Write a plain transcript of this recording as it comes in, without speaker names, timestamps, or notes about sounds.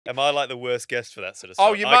Am I like the worst guest for that sort of Oh,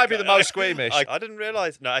 stuff? you might be the most squeamish. I didn't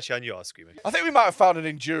realise. No, actually, I knew I was squeamish. I think we might have found an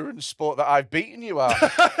endurance sport that I've beaten you at.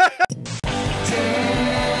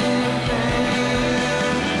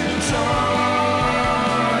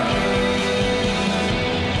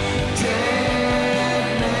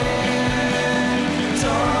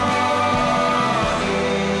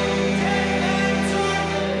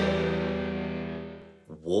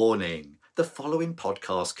 Warning. The following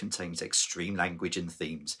podcast contains extreme language and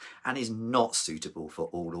themes and is not suitable for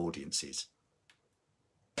all audiences.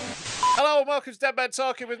 Hello and welcome to Dead Men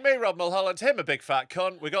Talking with me, Rob Mulholland, him a big fat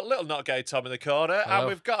cunt. We've got little not gay Tom in the corner. Hello. And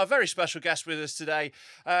we've got a very special guest with us today.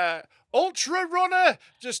 Ultra runner,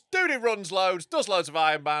 just dude who runs loads, does loads of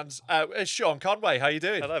Ironmans. It's Sean Conway. How you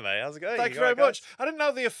doing? Hello, mate. How's it going? Thank you very much. I didn't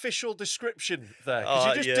know the official description there,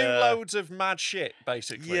 because you just do loads of mad shit,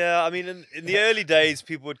 basically. Yeah, I mean, in the early days,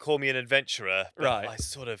 people would call me an adventurer. But Right. I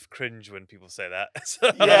sort of cringe when people say that.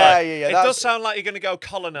 Yeah. It does sound like you're going to go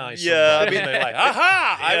colonise. Yeah, I somewhere, mean, isn't it? Like,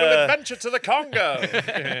 aha! I will Yeah. adventure to the Congo.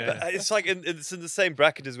 But it's like it's in the same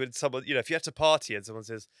bracket as when someone, if you have to party and someone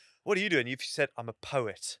says, "What are you doing?" You've said, "I'm a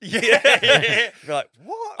poet." Yeah. You're like,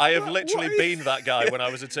 "What?" I have What- literally what is-" been that guy when I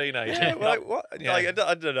was a teenager. Yeah, like what? Yeah. Like,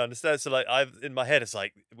 I don't understand. So like, in my head, it's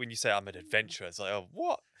like when you say I'm an adventurer, it's like, oh,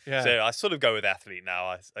 what? Yeah. So I sort of go with athlete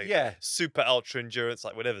now. Yeah. Super ultra endurance,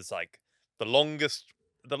 like whatever's like the longest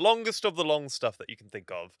of the long stuff that you can think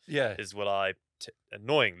of. Yeah. Is what I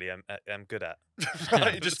annoyingly am good at.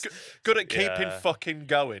 Right, you're just good at keeping Yeah. fucking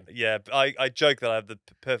going. Yeah, but I joke that I have the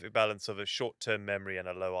perfect balance of a short-term memory and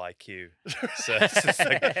a low IQ. So it's just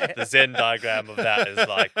like the Zen diagram of that is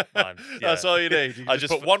like mine. Yeah. That's all you need. You I just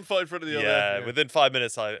just put one foot in front of the other. Yeah, within 5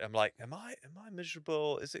 minutes, I'm like, am I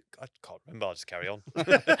miserable? Is it? I can't remember. I'll just carry on.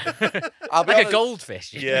 I'll be Like a honest,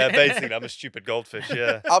 goldfish. Yeah, basically, I'm a stupid goldfish.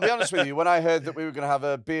 Yeah. I'll be honest with you, when I heard that we were going to have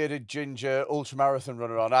a bearded ginger ultramarathon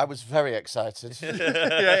runner on, I was very excited.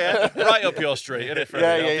 yeah. Right up your street, isn't it? Freddie?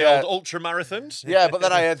 Yeah, Up yeah, the yeah. old ultra marathons. Yeah, but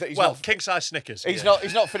then I heard that Well, king size Snickers. he's not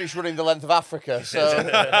finished running the length of Africa, so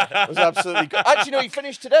it was absolutely good. Actually, no, he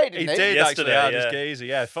finished today, He didn't he? did Yesterday, actually. yeah. His geezer.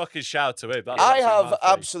 Yeah, fucking shout to him. That's I absolute have mad feat.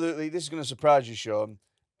 absolutely. This is going to surprise you, Sean.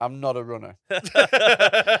 I'm not a runner.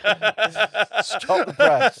 Stop the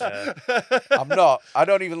press. I'm not. I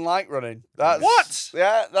don't even like running. That's, What?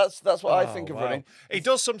 Yeah, that's what I think of wow. running. He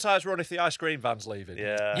does sometimes run if the ice cream van's leaving.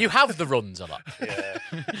 Yeah. You have the runs a lot. Yeah.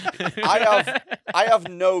 I have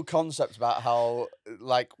no concept about how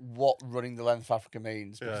what running the length of Africa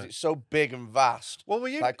means because Yeah. it's so big and vast. Well, were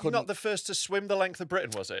you I couldn't- not the first to swim the length of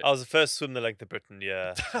Britain, was it? I was the first to swim the length of Britain.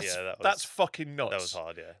 Yeah. That's fucking nuts. That was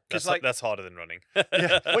hard. Yeah. 'Cause, That's harder than running. When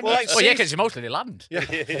Well, you- like, Well, yeah, because you mostly land. Yeah.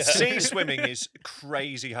 Sea swimming is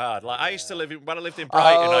crazy hard. Like I used to when I lived in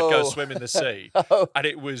Brighton, I'd go Oh. swim in the sea, and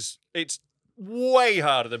it's way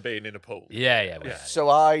harder than being in a pool. Yeah. So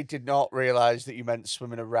I did not realise that you meant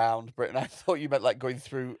swimming around Britain. I thought you meant like going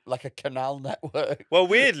through like a canal network. Well,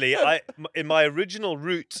 weirdly, in my original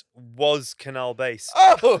route was canal based,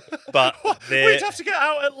 Oh, but We'd have to get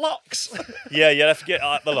out at locks. yeah, you'd have to get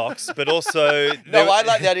out the locks, but also no, I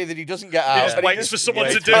like the idea that he doesn't get He out. just and he waits for someone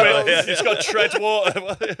to waits. do it. He's got to tread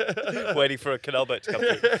water. waiting for a canal boat to come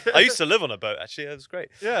through. I used to live on a boat actually. It was great.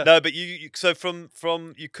 Yeah. No, but so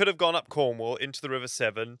from you could have gone up Cornwall into the River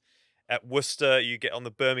Severn. At Worcester, you get on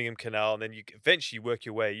the Birmingham Canal, and then you eventually work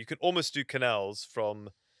your way. You can almost do canals from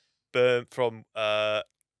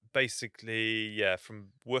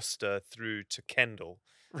Worcester through to Kendal.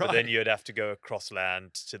 But then you'd have to go across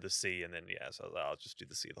land to the sea, and then so I'll just do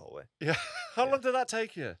the sea the whole way. Yeah. How long did that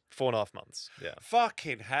take you? 4.5 months. Yeah,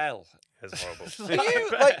 Fucking hell. it's horrible.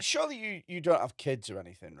 Are you, surely you don't have kids or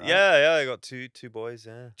anything, right? Yeah, I got two boys.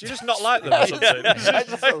 Yeah. Do you just not like them or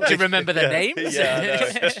something? Do you remember their names? Yeah,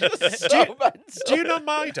 I know. So mental. Do you know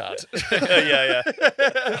my dad? yeah.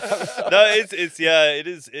 No, it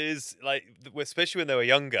is like, especially when they were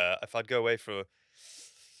younger. If I'd go away for,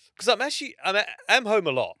 because I'm home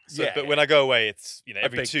a lot. So, Yeah, but when I go away, it's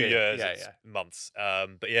every big 2 deal. years, Yeah, it's yeah. months.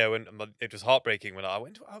 But yeah, it was heartbreaking when I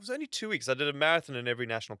went. I was only 2 weeks. I did a marathon in every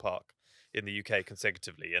national park in the UK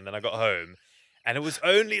consecutively, and then I got home. And it was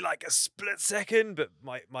only like a split second, but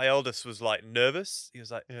my eldest was like nervous. He was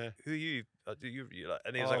like, Yeah. "Who are you?" You like,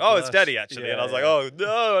 and he was Oh, like, "Oh, it's bless. Daddy actually." Yeah, and I was like, yeah. "Oh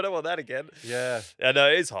no, I don't want that again." Yeah. Yeah, no,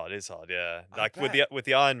 it's hard. Yeah, I like with the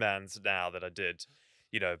Ironmans now that I did,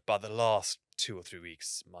 by the last 2 or 3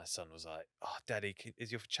 weeks, my son was like, "Oh, Daddy,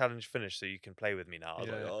 is your challenge finished so you can play with me now?" I was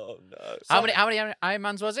like, "Oh no." How many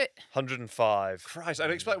Ironmans was it? 105. Christ,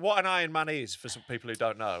 and explain what an Ironman is for some people who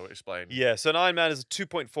don't know. Explain. Yeah, so an Ironman is a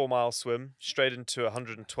 2.4-mile swim straight into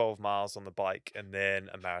 112 miles on the bike, and then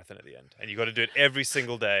a marathon at the end. And you got to do it every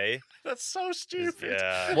single day. That's so stupid.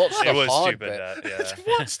 Yeah, What's it the was hard stupid. bit? That, yeah.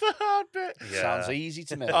 What's the hard bit? Yeah. Sounds easy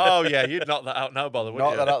to me. Oh yeah, you'd knock that out, no bother, wouldn't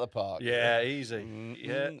Knock you? that out of the park. Yeah, easy.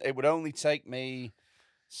 Yeah. It would only take me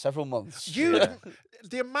several months. You, Yeah.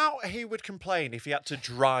 the amount he would complain if he had to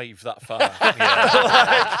drive that far. Like,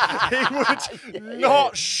 he would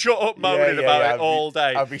not shut up moaning about it all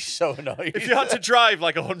day. I'd be so annoyed. If you had to drive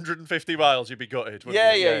like 150 miles, you'd be gutted. Wouldn't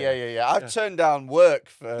Yeah, you? yeah. I've turned down work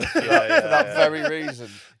for that very reason.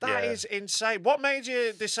 That is insane. What made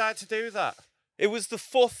you decide to do that? It was the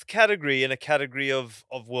 4th category in a category of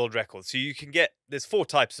world records. So you can get, there's 4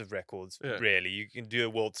 types of records, really. You can do a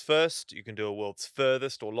world's first, you can do a world's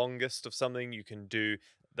furthest or longest of something, you can do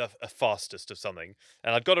a fastest of something.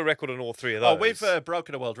 And I've got a record on all 3 of those. Oh, we've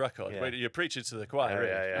broken a world record. Yeah. You're preaching to the choir, Oh, really.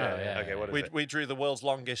 yeah. Okay, what is it? We drew the world's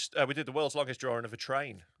longest. We did the world's longest drawing of a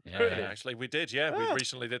train. Yeah. Actually, we did. Yeah, we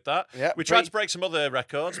recently did that. Yeah, we tried to break some other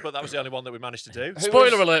records, but that was the only one that we managed to do.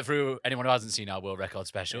 Spoiler alert for anyone who hasn't seen our world record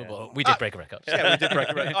special, but we did break a record. Yeah, we did break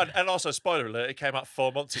a record. And also, spoiler alert, it came out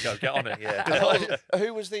 4 months ago. Get on it.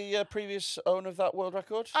 Who was the previous owner of that world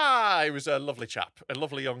record? He was a lovely chap, a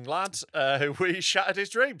lovely young lad who we shattered his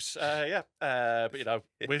dreams. But you know,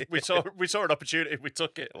 we saw an opportunity, we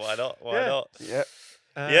took it. Why not? Why not? Yeah.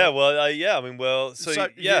 I mean, well, so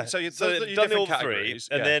you've done all different 3, categories,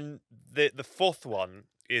 and then the 4th one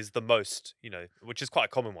is the most, which is quite a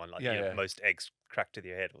common one, like most eggs cracked to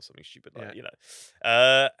your head or something stupid, like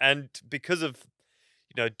and because of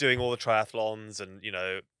doing all the triathlons, and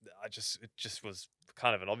it just was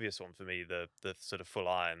kind of an obvious one for me, the sort of full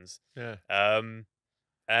irons,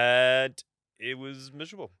 and it was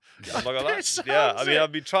miserable. I'm not gonna lie. Yeah, I mean,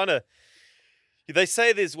 I've been trying to. They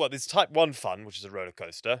say there's type 1 fun, which is a roller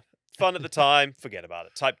coaster. Fun at the time, forget about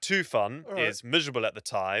it. Type 2 fun is miserable at the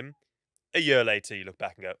time. A year later, you look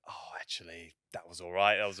back and go, "Oh, actually, that was all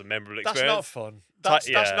right. That was a memorable experience." That's not fun.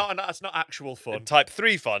 That's not actual fun. And type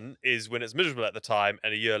 3 fun is when it's miserable at the time,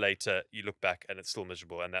 and a year later, you look back and it's still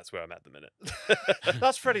miserable, and that's where I'm at the minute.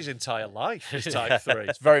 That's Freddie's entire life. Is type 3.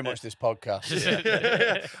 It's very much this podcast.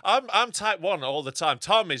 I'm type 1 all the time.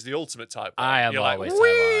 Tom is the ultimate type 1. I am You're always like, type 1.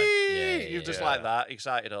 "Whee!" You're just like that,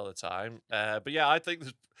 excited all the time. But yeah, I think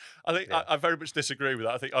I very much disagree with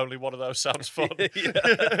that. I think only one of those sounds fun.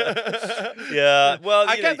 Yeah, well,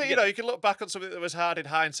 I get that you can look back on something that was hard in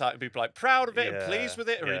hindsight and be like proud of it and pleased with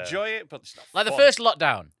it or enjoy it, but it's not Like fun. the first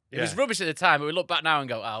lockdown. It was Yeah. rubbish at the time, but we look back now and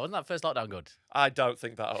go, "Oh, wasn't that first lockdown good?" I don't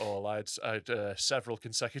think that at all. I had several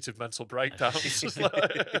consecutive mental breakdowns.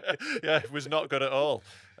 It was not good at all.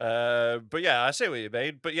 But yeah, I see what you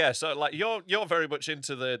mean. But yeah, so like you're very much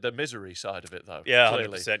into the misery side of it, though. Yeah,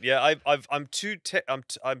 clearly. 100%. Yeah,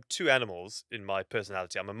 I'm two animals in my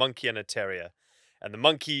personality. I'm a monkey and a terrier, and the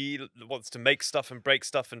monkey wants to make stuff and break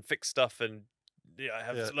stuff and fix stuff and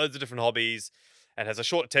have loads of different hobbies, and has a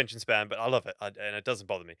short attention span. But I love it, and it doesn't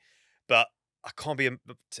bother me. But I can't be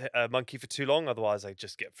a monkey for too long, otherwise I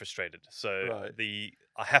just get frustrated. So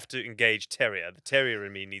I have to engage terrier. The terrier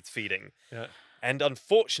in me needs feeding. Yeah. And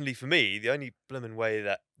unfortunately for me, the only blooming way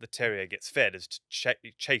that the terrier gets fed is to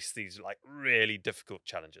chase these like really difficult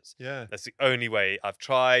challenges. Yeah. That's the only way. I've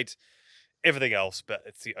tried everything else, but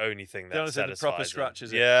it's the only thing that satisfies the proper them.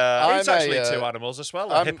 scratches. Yeah. It's actually 2 animals as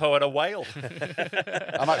well, a hippo and a whale.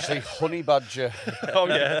 I'm actually honey badger. Oh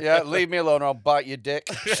yeah. Yeah, leave me alone or I'll bite your dick.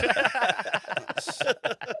 Because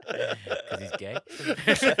he's gay.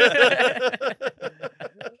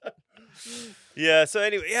 Yeah. So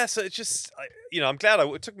anyway, so it's just, I'm glad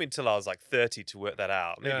it took me until I was like 30 to work that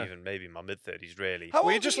out. Maybe my mid-30s, really.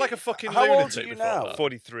 Were you just like a fucking how old lunatic are you before now? that?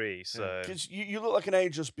 43. So Because you look like an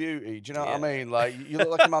ageless beauty. Do you know what I mean? Like you look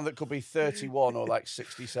like a man that could be 31 or like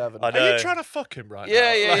 67. I Are know. you trying to fuck him right now?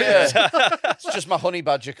 Yeah. It's just my honey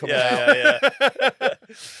badger coming out. Yeah.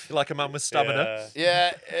 You're like a man with stamina.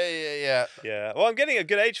 Yeah. Yeah. Well, I'm getting a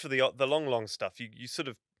good age for the long stuff. You sort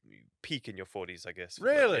of peak in your 40s, I guess.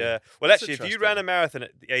 Really? Yeah. Well, That's actually, if you interesting. ran a marathon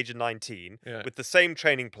at the age of 19 with the same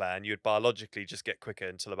training plan, you'd biologically just get quicker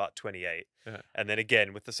until about 28. Yeah. And then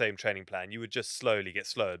again, with the same training plan, you would just slowly get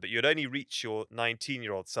slower. But you'd only reach your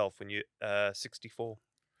 19-year-old self when you're 64.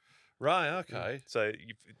 Right, okay. So,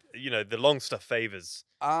 the long stuff favours.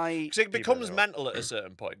 Because it becomes people mental at a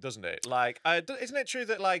certain point, doesn't it? Like, isn't it true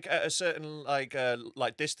that like at a certain like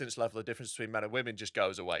distance level, the difference between men and women just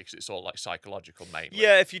goes away because it's all like psychological mainly?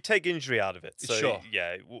 Yeah, if you take injury out of it. So, Sure.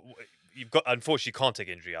 yeah. you've got, unfortunately, you can't take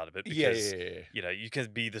injury out of it because yeah. you know you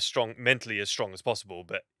can be mentally as strong as possible,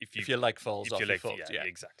 but If your leg falls off, your you're leg, fucked. Yeah,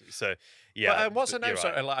 exactly. So yeah, But what's her but name? you're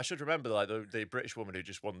Sorry, right. like, I should remember like the British woman who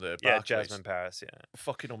just won the Yeah, Barclays. Jasmine Paris. Yeah,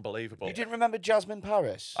 Fucking unbelievable. You didn't remember Jasmine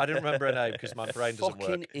Paris? I didn't remember her name because my brain doesn't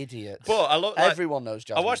Fucking work. idiot. But I look like, Everyone knows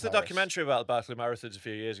Jasmine I watched the Paris. documentary about the Barclay Marathons a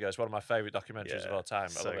few years ago. It's one of my favourite documentaries of all time. I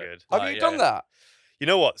so love it. good. Have Like, you done that? You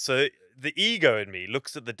know what? So the ego in me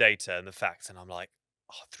looks at the data and the facts, and I'm like,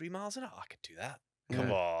 oh, 3 miles an hour, I could do that.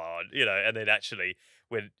 Come on, you know. And then actually,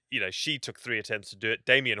 when she took 3 attempts to do it,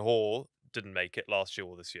 Damien Hall didn't make it last year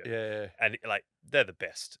or this year. Yeah. And like they're the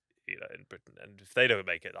best, in Britain. And if they don't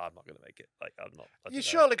make it, I'm not going to make it. Like I'm not. I don't know.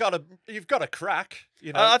 Surely you've got a crack.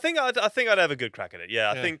 You know. I think I'd have a good crack at it. Yeah,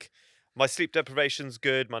 I Yeah. think my sleep deprivation's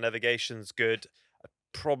good. My navigation's good.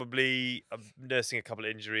 I'm nursing a couple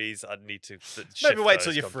of injuries. I'd need to Maybe wait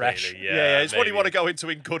till you're fresh. Yeah. It's what you want to go into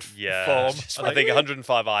in good form. And I think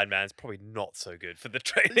 105 Ironman's probably not so good for the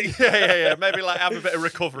training. yeah. Maybe like have a bit of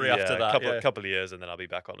recovery after that. A couple of years, and then I'll be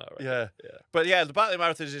back on that. Yeah. But yeah, the Barclay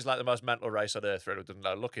Marathons is like the most mental race on earth for anyone who doesn't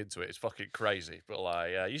know. Look into it; it's fucking crazy. But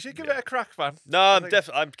like, you should give it a crack, man. No,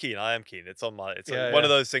 I'm keen. I am keen. It's on my. It's one of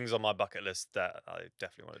those things on my bucket list that I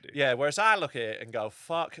definitely want to do. Yeah. Whereas I look at it and go,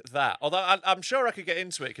 "Fuck that." Although I'm sure I could get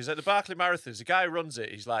into it because at the Barclay Marathons, the guy who runs it,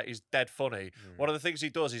 he's dead funny. One of the things he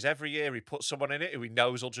does is every year he puts someone in it who he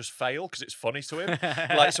knows will just fail because it's funny to him.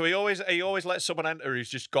 So he always lets someone enter who's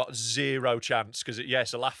just got zero chance because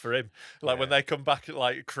it's a laugh for him. When they come back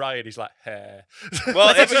like crying, he's like, "Hair."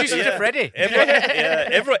 Well, Introduce you to Freddy.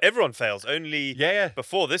 Everyone fails. Only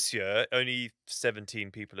before this year, only 17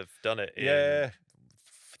 people have done it. In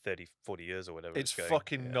 30, 40 years or whatever. It's going.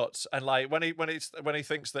 fucking nuts. And like when he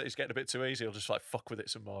thinks that it's getting a bit too easy, he'll just like fuck with it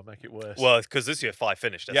some more, make it worse. Well, because this year 5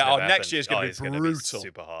 finished. That's next happened. year's gonna be brutal.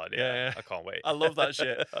 Super hard. Yeah. I can't wait. I love that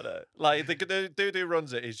shit. I know. Like the dude who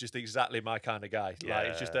runs it is just exactly my kind of guy. Like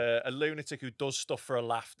he's just a lunatic who does stuff for a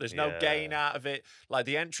laugh. There's no gain out of it. Like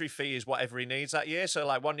the entry fee is whatever he needs that year. So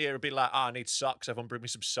like one year it'll be like, I need socks. Everyone bring me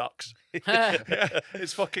some socks.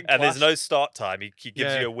 It's fucking class. And there's no start time. He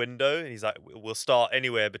gives you a window, and he's like, we'll start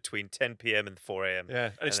anywhere between 10 p.m. and 4 a.m. Yeah,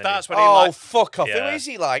 and it then starts when he fuck off! Yeah. Who is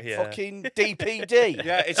he like? Yeah. Fucking DPD.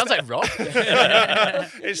 Yeah, It sounds like Rob.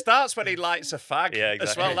 it starts when he lights a fag. Yeah,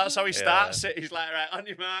 As well, exactly. that's how he starts it. He's like, right, on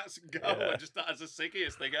your marks, go, and just as a ciggy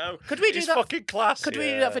as they go. Could we do He's that? fucking class. Could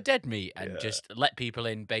we do that for Dead Meat and just let people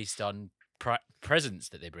in based on presents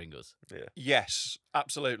that they bring us? Yes,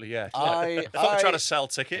 absolutely. Yeah. I thought trying to sell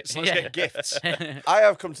tickets. Let's get gifts. I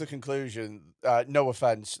have come to the conclusion, no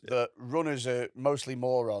offence, that runners are mostly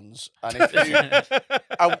morons, and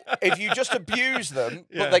if you just abuse them,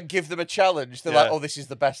 but then give them a challenge, they're like, "Oh, this is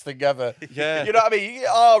the best thing ever." Yeah. You know what I mean?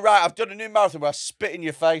 Right, I've done a new marathon where I spit in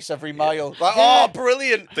your face every mile. Like, oh,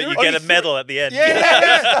 brilliant! But you get a medal at the end.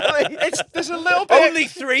 There's a little bit. Only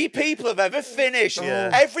 3 people have ever finished.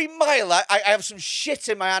 Every mile, I have some shit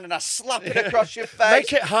in my hand and I slap it across your face.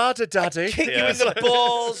 Make it harder, Daddy. Kick you in the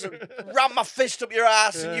balls, and ram my fist up your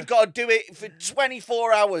ass, and you've got to do it for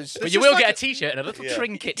 24 hours. But you will get a T-shirt and a little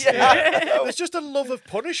trinket. There's just a love of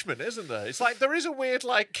punishment, isn't there? It's like there is a weird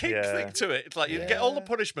kick thing to it. It's like you get all the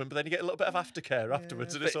punishment, but then you get a little bit of aftercare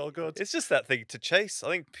afterwards, and it's all good. It's just that thing to chase. I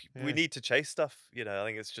think we need to chase stuff. I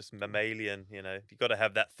think it's just mammalian. You've got to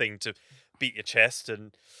have that thing to beat your chest.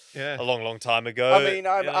 And a long, long time ago. I mean,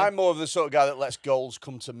 I'm more of the sort of guy that lets goals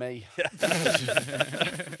come to me.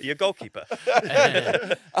 You're a goalkeeper.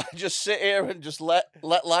 I just sit here and just let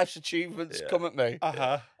life's achievements come at me.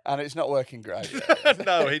 And it's not working great.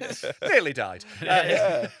 No, he nearly died.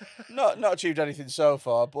 Not achieved anything so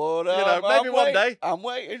far, but maybe one day. I'm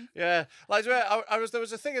waiting. Yeah, there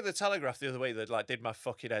was a thing in the Telegraph the other week that did my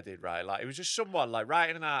fucking head in, right? It was just someone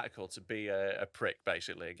writing an article to be a prick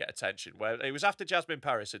basically and get attention. Where it was after Jasmine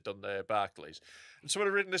Paris had done the Barclays, and someone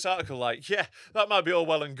had written this article that might be all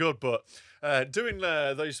well and good, but doing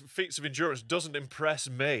those feats of endurance doesn't impress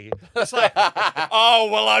me. It's like, oh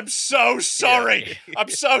well, I'm so sorry. I'm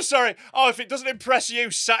so sorry. Oh, if it doesn't impress you,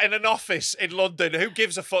 sat in an office in London, who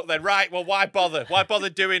gives a fuck then? Right, well, why bother? Why bother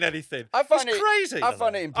doing anything? It's crazy. I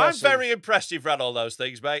find it impressive. I'm very impressed you've read all those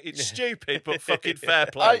things, mate. It's stupid, but fucking fair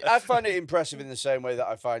play. I find it impressive in the same way that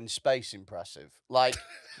I find space impressive. Like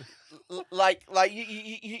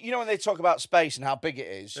you know when they talk about space and how big it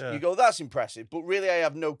is, you go, that's impressive, but really I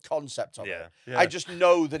have no concept of it. Yeah. I just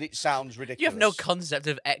know that it sounds ridiculous. You have no concept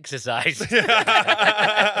of exercise. No,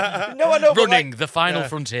 I know. Running, the final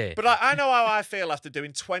frontier. But I know how I feel after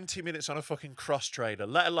doing 20 minutes on a fucking cross trainer,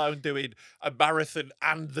 let alone doing a marathon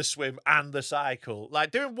and the swim and the cycle.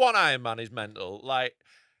 Doing one Ironman is mental.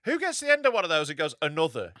 Who gets to the end of one of those and goes,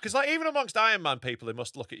 another? Because like even amongst Iron Man people, they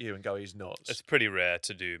must look at you and go, he's nuts. It's pretty rare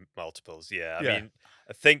to do multiples. Yeah, I Yeah. mean,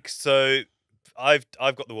 I think so. I've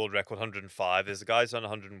got the world record 105. There's a guy's done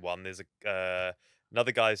 101. There's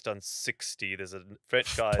another guy's done 60. There's a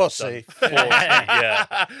French guy who's done Pussy. 40.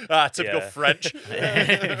 Yeah. Typical Yeah. French.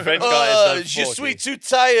 French guy Oh, has je done 40. suis too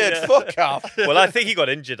tired. Yeah. Fuck off. Well, I think he got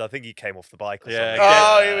injured. I think he came off the bike or Yeah, something.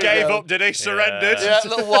 Oh, here we gave go. up, did he? Surrendered. Yeah,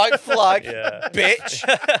 little white flag. Yeah. Bitch.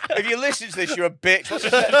 If you listen to this, you're a bitch.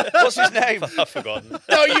 What's his name? I've forgotten.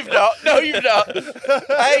 No, you've not. No, you've not.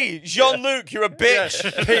 Hey, Jean-Luc, you're a bitch.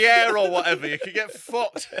 Yeah. Pierre or whatever, you could get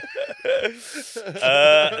fucked.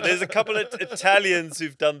 There's a couple of Italians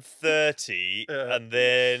who've done 30, Yeah. and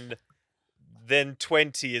then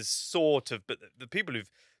 20 is sort of. But the people who've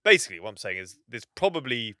basically, what I'm saying is, there's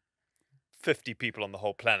probably 50 people on the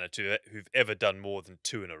whole planet who've ever done more than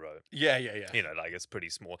 2 in a row. Yeah. You know, like it's pretty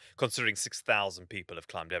small, considering 6,000 people have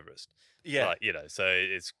climbed Everest. Yeah. Like, you know, so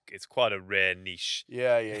it's quite a rare niche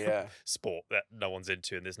Yeah. sport that no one's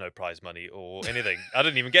into, and there's no prize money or anything. I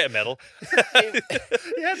didn't even get a medal.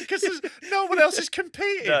 Yeah, because no one else is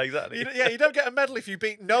competing. No, exactly. You don't get a medal if you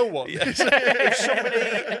beat no one.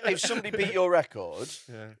 If somebody beat your record,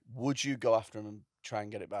 Yeah. would you go after him and try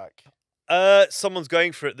and get it back? Someone's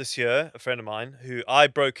going for it this year. A friend of mine who I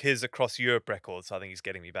broke his across Europe record, so I think he's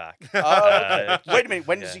getting me back. Oh, okay. Wait a minute.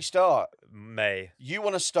 When does yeah. he start? May. You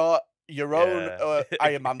want to start your own Yeah.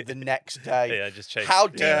 Iron Man the next day? Yeah, just change. How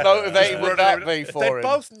Yeah. demotivating would that be They for him?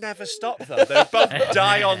 both never stop though. They both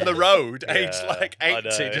die on the road, aged Yeah, like I 80,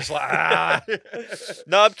 know. just like ah.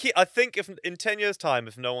 No, I think if in 10 years' time,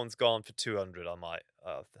 if no one's gone for 200, I might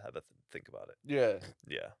have a think about it. Yeah.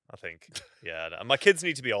 Yeah, I think. Yeah, no. My kids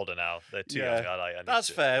need to be older now. They're too Yeah. young. I need That's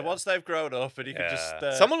to- fair. yeah. Once they've grown up, and you can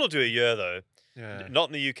just Someone will do a year though. yeah. Not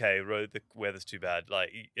in the UK. The weather's too bad.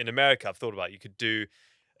 Like in America, I've thought about it, you could do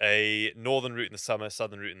a northern route in the summer,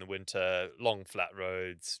 southern route in the winter, long flat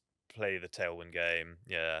roads, play the tailwind game.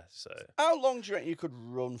 Yeah. So How long do you reckon you could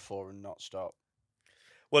run for and not stop?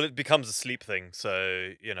 well, it becomes a sleep thing.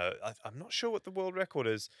 So you know, I'm not sure what the world record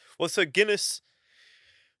is. Well, so Guinness,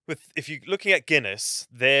 if you're looking at Guinness,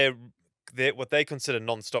 they're what they consider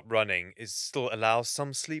non-stop running is still allows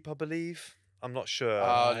some sleep, I believe. I'm not sure.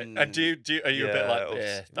 And are you a bit like or-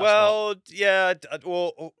 yeah? that's well, yeah,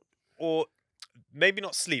 or maybe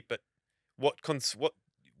not sleep, but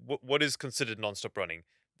what is considered non-stop running?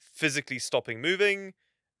 Physically stopping moving,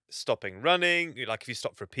 stopping running. Like if you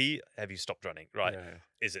stop for a pee, have you stopped running? Right? Yeah.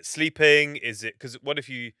 Is it sleeping? Is it because what if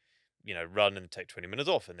you run and take 20 minutes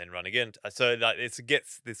off and then run again? So like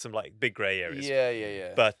there's some like big grey areas.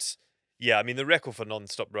 Yeah. But yeah, I mean the record for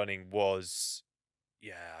non-stop running was,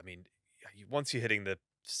 I mean, once you're hitting the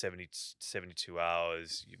 72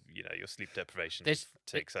 hours, you know your sleep deprivation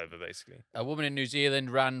takes over basically. A woman in New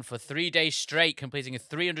Zealand ran for 3 days straight, completing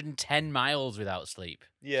 310 miles without sleep.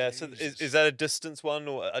 Yeah, so is that a distance one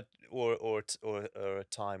or a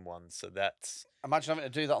time one? So that's Imagine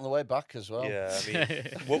having to do that on the way back as well. yeah.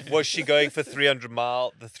 I mean, was she going for 300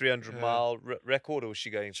 mile record, or was she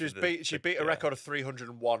going? She for beat a record of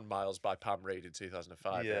 301 miles by Pam Reed in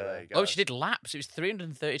 2005. Yeah, Yeah. there you go. Oh, she did laps. It was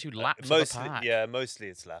 332 laps mostly, of a park. yeah, mostly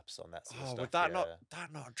it's laps on that sort of Oh, stuff. would that yeah.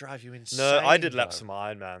 not drive you insane? No, I did laps though? for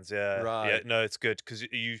my Ironmans. Yeah, Yeah, Right. no, it's good because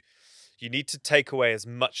you need to take away as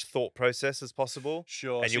much thought process as possible.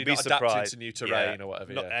 Sure, and so you'll you're be not adapting surprised to new terrain or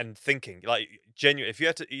whatever. not- Yeah. and thinking like genuine. If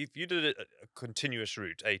you did a continuous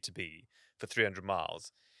route A to B for 300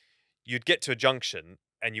 miles, you'd get to a junction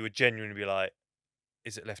and you would genuinely be like,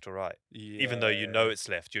 "Is it left or right?" Even though you know it's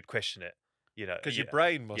left, you'd question it. You know, because your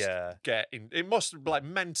brain must yeah. get in. It must like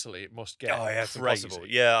mentally, it must get. Oh yeah, it's crazy. impossible.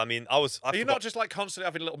 Yeah, I mean, Are you not just like constantly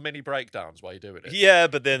having little mini breakdowns while you're doing it? Yeah,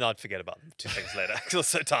 but then I'd forget about them 2 seconds later because I was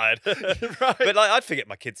so tired. Right. But like, I'd forget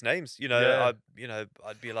my kids' names. You know, Yeah.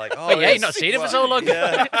 I'd be like, "Oh, Wait, yeah, yes, you've not seen it for so long.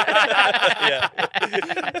 Yeah, yeah.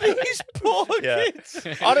 These poor Yeah. kids.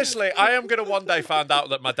 Honestly, I am going to one day find out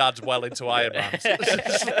that my dad's well into Ironmans.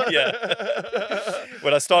 Yeah.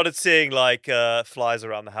 When I started seeing like flies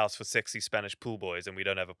around the house for sexy Spanish pool boys, and we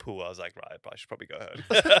don't have a pool, I was like, right, I should probably go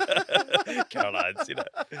home. Caroline's, you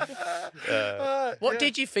know. What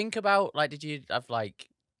did you think about? Like, did you have like,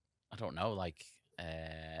 I don't know, like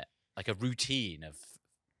a routine of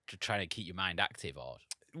trying to keep your mind active, or?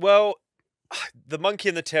 Well, the monkey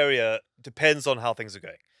and the terrier depends on how things are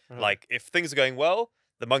going. Right. Like, if things are going well,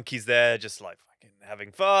 the monkey's there just like fucking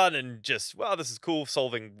having fun and just, well, this is cool,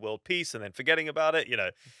 solving world peace and then forgetting about it, you know.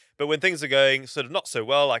 But when things are going sort of not so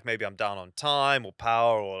well, like maybe I'm down on time or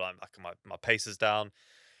power or I'm like my pace is down,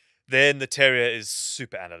 Then the terrier is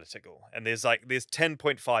super analytical, and there's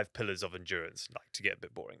 10.5 pillars of endurance. Like, to get a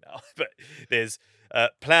bit boring now, but there's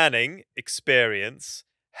planning, experience,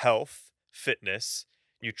 health, fitness,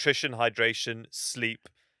 nutrition, hydration, sleep,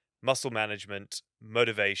 muscle management,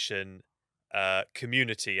 motivation,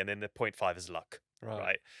 community, and then the 0.5 is luck.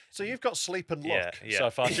 Right. So you've got sleep and luck Yeah.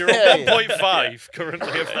 so far. So you're on 1.5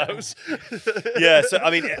 currently of those. Yeah. So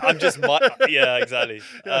I mean, I'm just exactly.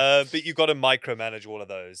 But you've got to micromanage all of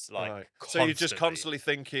those, like Right. So you're just constantly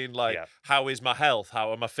thinking, like, how is my health?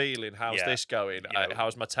 How am I feeling? How's this going?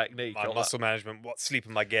 How's my technique? My muscle management. What sleep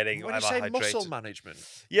am I getting? When am you say I hydrated? muscle management,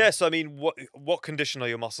 Yeah. So I mean, what condition are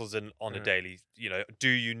your muscles in on a daily? Do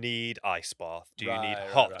you need ice bath? Do you need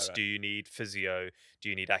hot? Right. Do you need physio? Do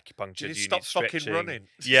you need acupuncture? do you Do you stop need stretching? fucking running?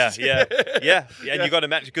 Yeah. And you got to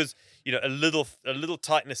match, because a little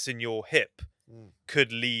tightness in your hip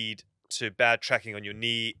could lead to bad tracking on your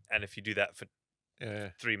knee, and if you do that for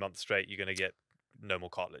 3 months straight, you're going to get no more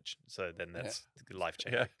cartilage. So then that's life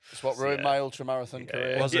changing. Yeah. It's what ruined my ultramarathon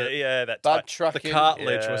career. Was it? Yeah, that Bad tight- tracking. The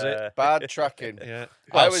cartilage, was it? Bad tracking. Yeah.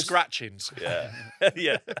 I Well, was- scratchings. Yeah,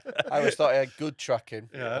 yeah. I always thought I had good tracking,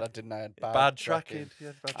 Yeah. but I didn't. I had Bad tracking.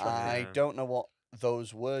 Yeah, bad tracking. I don't know what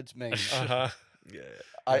those words mean. Uh-huh. Yeah.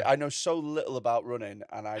 I know so little about running,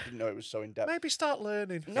 and I didn't know it was so in depth. Maybe start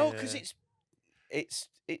learning. No, because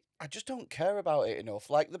I just don't care about it enough.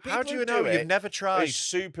 Like, the people How do who you know? do You've it never are tried.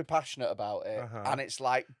 super passionate about it, and it's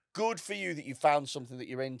like, good for you that you found something that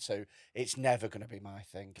you're into. It's never going to be my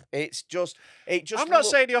thing. It just. I'm not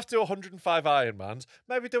saying you have to do 105 Ironmans.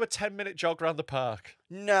 Maybe do a 10-minute jog around the park.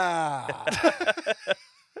 Nah.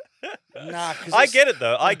 Nah, 'cause I it's- get it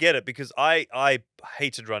though. I get it, because I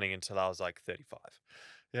hated running until I was like 35.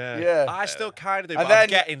 Yeah. Yeah. I still kind of do, And but then, I'm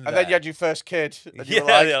getting there. and then you had your first kid. And you Yeah, were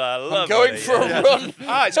like, yeah, I love I'm going running, for yeah. a run.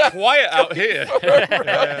 It's quiet out here.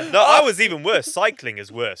 Yeah. No, I was even worse. Cycling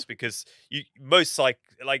is worse, because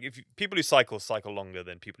people who cycle longer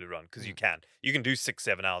than people who run, because you can do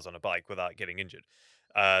 6-7 hours on a bike without getting injured.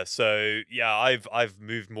 So yeah, I've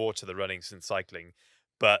moved more to the running since cycling,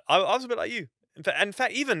 but I was a bit like you. In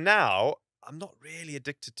fact, even now, I'm not really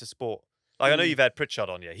addicted to sport. Like, I know you've had Pritchard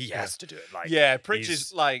on you. He has to do it. Like, Yeah, Pritch he's-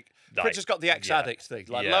 is like Pritchard's got the ex-addict thing.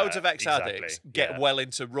 Like, loads of ex-addicts get well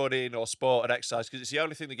into running or sport and exercise because it's the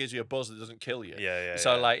only thing that gives you a buzz that doesn't kill you.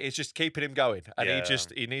 So like, it's just keeping him going, and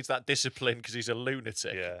he needs that discipline because he's a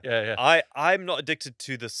lunatic. I'm not addicted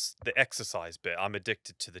to the exercise bit. I'm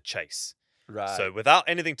addicted to the chase. Right. So without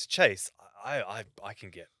anything to chase, I can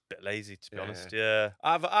get a bit lazy, to be honest. Yeah.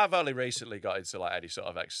 I've only recently got into like any sort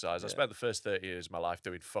of exercise. I spent the first 30 years of my life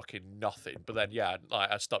doing fucking nothing. But then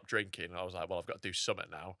I stopped drinking. And I was like, well, I've got to do something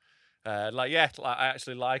now. I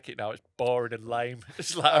actually like it now. It's boring and lame.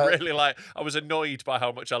 It's like I was annoyed by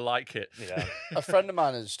how much I like it. Yeah. A friend of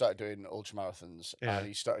mine has started doing ultramarathons, and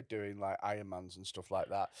he started doing like Ironmans and stuff like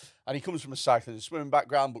that. And he comes from a cycling and swimming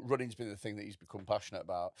background, but running's been the thing that he's become passionate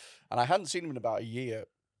about. And I hadn't seen him in about a year.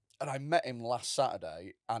 And I met him last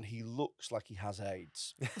Saturday, and he looks like he has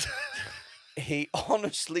AIDS. He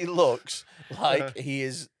honestly looks like he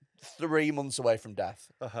is 3 months away from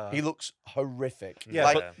death. He looks horrific. Yeah,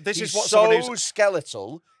 like, but this he's is what so someone who's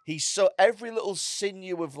skeletal. He's so every little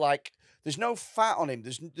sinew of like. There's no fat on him.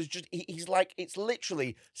 There's just he's like, it's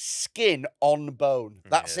literally skin on bone.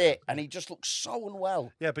 That's it, and he just looks so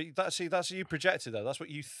unwell. Yeah, but that's you projected though. That's what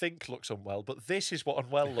you think looks unwell, but this is what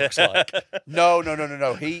unwell looks like. No.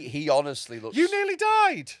 He honestly looks. You nearly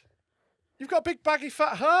died. You've got a big baggy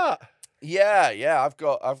fat heart. Yeah. I've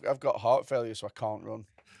got heart failure, so I can't run.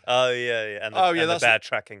 Oh yeah. And the that's bad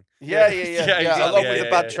tracking. Yeah. exactly. Along with the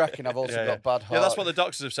bad Yeah. tracking, I've also got bad heart. Yeah, that's what the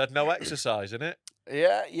doctors have said. No exercise, isn't it?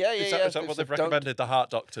 Yeah. Is that what they've recommended? The heart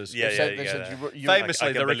doctors. Yeah, They said you Famously, I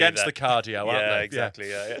can they're believe against that. the cardio, aren't they? Exactly.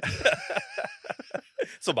 Yeah.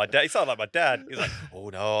 So my dad, he sounded like my dad. He's like, "Oh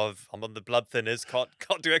no, I'm on the blood thinners.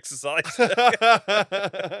 Can't do exercise."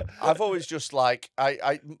 I've always just like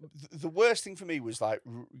the worst thing for me was like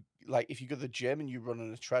if you go to the gym and you run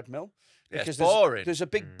on a treadmill. Yeah, Because it's boring. there's a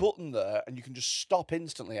big button there, and you can just stop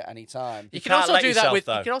instantly at any time. You can can't also let do that yourself, with.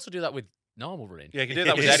 though. You can also do that with normal running. Yeah, you can do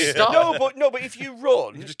that with Yeah. any Stop. stuff. No, but if you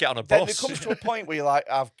run, You can just get on a then bus. it comes to a point where you're like,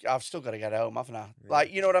 I've still got to get home, haven't I?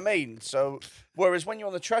 Like, you know what I mean? So, whereas when you're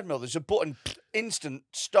on the treadmill, there's a button, instant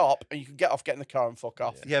stop, and you can get off, get in the car, and fuck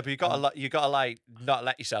off. Yeah, but you gotta like not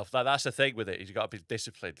let yourself. That's the thing with it. Is you got to be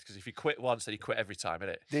disciplined because if you quit once, then you quit every time,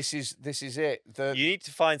 innit? This is it. You need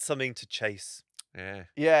to find something to chase. Yeah.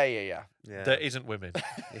 Yeah. Yeah. There isn't women.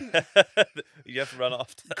 You have to run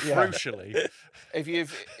after. Yeah. Crucially. If you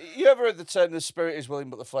ever heard the term "the spirit is willing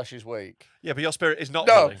but the flesh is weak"? Yeah, but your spirit is not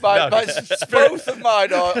No, willing. both of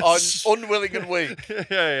mine are unwilling and weak.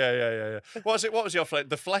 Yeah. What was your flesh?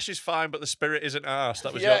 The flesh is fine, but the spirit isn't arse.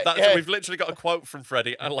 That was Yeah, your. yeah. We've literally got a quote from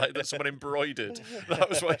Freddy, and like that someone embroidered. That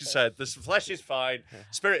was what he said. The flesh is fine,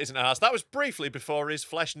 spirit isn't arse. That was briefly before his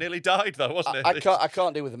flesh nearly died, though, wasn't it? I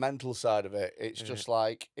can't deal with the mental side of it. It's just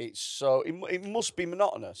like it must be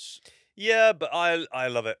monotonous. Yeah, but I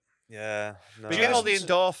love it. Yeah. No. But you get all the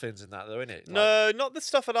endorphins in that, though, innit? No, not the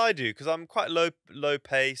stuff that I do, because I'm quite low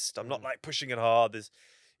paced. I'm not like pushing it hard. There's,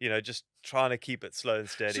 just trying to keep it slow and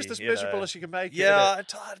steady. It's just as miserable as you can make it. Yeah, I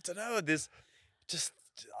don't know. There's just,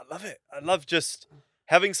 I love it. I love just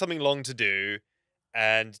having something long to do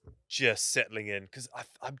and just settling in, because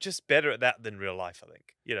I'm just better at that than real life, I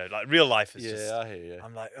think. Like real life is just, I hear you.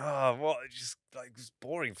 I'm like, oh, what? It's just like it's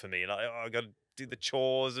boring for me. Like, I got to do the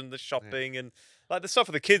chores and the shopping and like the stuff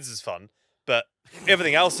for the kids is fun, but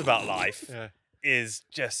everything else about life is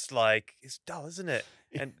just like, it's dull, isn't it?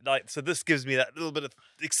 And like, so this gives me that little bit of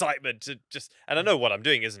excitement to just, and I know what I'm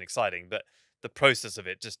doing isn't exciting, but the process of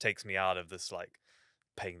it just takes me out of this like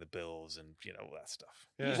paying the bills and all that stuff.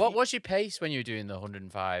 Yeah. What was your pace when you were doing the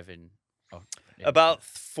 105 About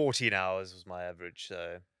 14 hours was my average.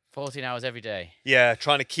 So 14 hours every day? Yeah,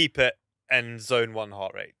 trying to keep it and zone 1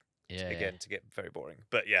 heart rate. Yeah. Again, to get very boring.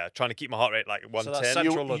 But yeah, trying to keep my heart rate like 110. So that's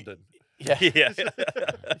central London. Yeah. Yeah.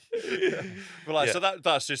 But like, Yeah. so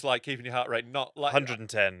that's just like keeping your heart rate not like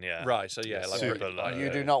 110, yeah. Right. So yeah, like super pretty- low. You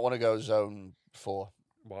do not want to go zone 4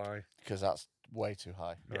 Why? because that's way too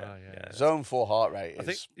high. Yeah. Zone 4 heart rate I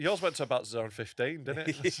think is. yours went to about zone 15, didn't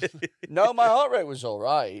it? No, my heart rate was all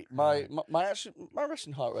right. My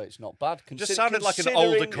resting heart rate's not bad. It just sounded like an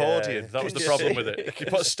old considering- accordion. That was the problem with it. You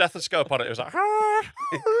put a stethoscope on it, it was like.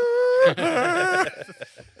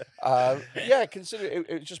 Consider it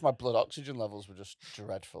was just my blood oxygen levels were just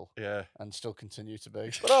dreadful. Yeah. And still continue to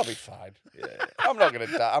be. But I'll be fine. I'm not gonna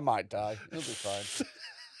die. I might die. It'll be fine.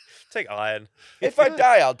 Take iron. If I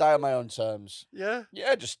die, I'll die on my own terms. Yeah.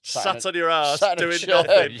 Yeah, just Sat on your ass, sat in a doing chair,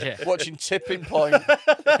 nothing. Yeah. watching Tipping Point.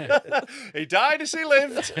 He died as he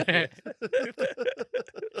lived. Dying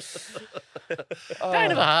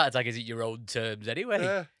of a heart attack is at your own terms anyway.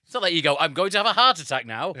 Yeah. It's not like you go, I'm going to have a heart attack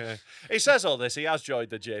now. Yeah. He says all this. He has joined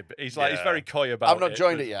the gym. He's like, he's Yeah. very coy about it. I've not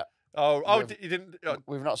joined it yet. Oh, We've- you didn't? Oh,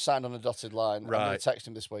 We've not signed on a dotted line. I'm going Right. to text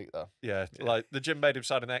him this week, though. yeah, like the gym made him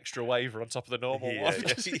sign an extra waiver on top of the normal Yeah, one.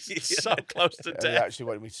 yeah. He's so close to He death. actually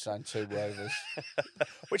wanted me to sign 2 waivers,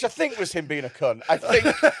 which I think was him being a cunt. I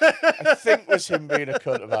think was him being a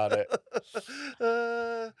cunt about it.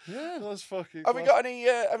 Yeah, that's fucking. Have we got any?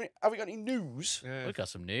 Have we got any news? Yeah. We've got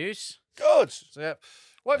some news. Good. So, yeah.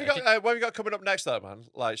 What have you got? What have you got coming up next, though, man?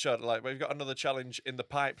 Like, sure. Like, we've got another challenge in the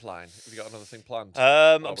pipeline. Have you got another thing planned?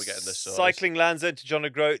 I'm we're getting this sorted. cycling Land's End to John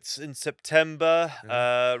O'Groats in September.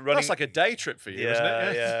 Running. That's like a day trip for you, isn't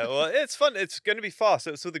it? Yeah. Well, it's fun. It's going to be fast.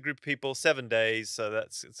 So it's with a group of people, 7 days. So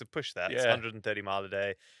it's a push that. It's Yeah. 130 mile a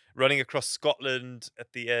day. Running across Scotland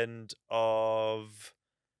at the end of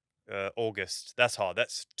August. That's hard.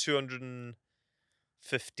 That's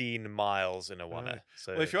 215 miles in a one. Right.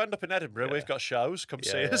 So Well, if you end up in Edinburgh, we've got shows. Come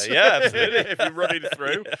see us. Yeah, absolutely. If you're running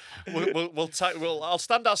through, I'll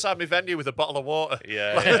stand outside my venue with a bottle of water.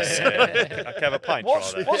 yeah. I can have a pint. for all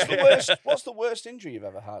that. What's the worst injury you've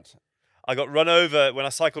ever had? I got run over when I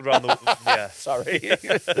cycled around the. Yeah. Sorry. Yeah,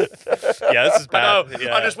 this is I bad. know.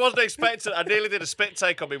 Yeah. I just wasn't expecting. I nearly did a spit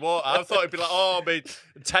take on my water. I thought it'd be like, oh, my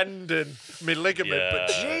tendon, my ligament. But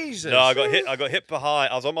Jesus. No, I got hit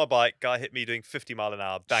behind. I was on my bike. Guy hit me doing 50 mile an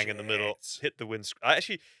hour. Bang in the middle. Hit the windscreen. I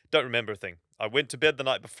actually don't remember a thing. I went to bed the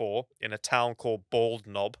night before in a town called Bald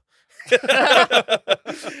Knob,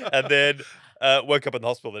 and then woke up in the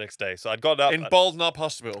hospital the next day. So I'd got up in Bald Knob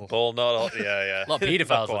Hospital. Bald Knob. Yeah. A lot of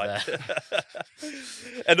paedophiles were there.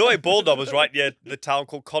 Annoying Bald Knob was right near the town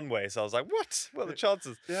called Conway. So I was like, what? What are the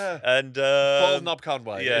chances? Yeah. And Bald Knob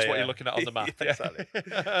Conway yeah, is what yeah. you're looking at on the map. Yeah, exactly.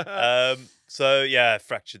 Yeah. So yeah,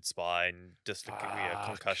 fractured spine,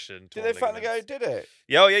 concussion. Did torn they find the guy who ligaments. did it?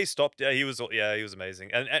 Yeah, he stopped. Yeah, he was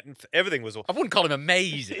amazing, and everything was. I wouldn't call him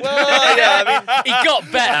amazing. Well, yeah, I mean, He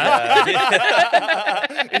got better.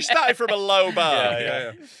 He started from a low bar.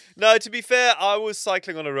 Yeah. No, to be fair, I was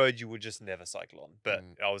cycling on a road you would just never cycle on, but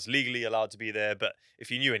Mm. I was legally allowed to be there. But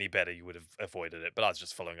if you knew any better, you would have avoided it. But I was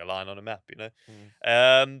just following a line on a map,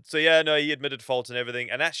 So yeah, no, he admitted fault and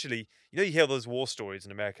everything. And actually, you hear those war stories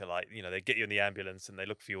in America, like they get you in the ambulance and they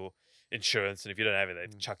look for your insurance, and if you don't have it,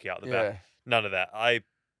 they chuck you out the back. None of that.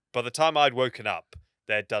 By the time I'd woken up,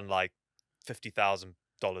 they'd done like 50,000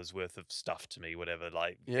 worth of stuff to me, whatever,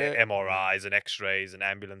 like Yeah. MRIs and X-rays and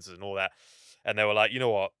ambulances and all that. And they were like, you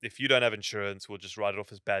know what? If you don't have insurance, we'll just write it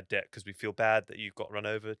off as bad debt because we feel bad that you got run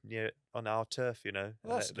over on our turf. You know,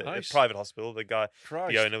 Well, that's the nice. private hospital. The guy,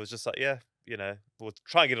 Christ. the owner, was just like, yeah, you know, we'll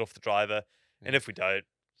try and get it off the driver, and if we don't,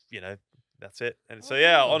 you know, that's it. And so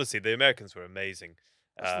yeah, honestly, the Americans were amazing.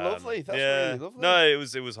 That's lovely. That's yeah. really lovely. No, it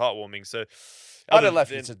was heartwarming. So I'd have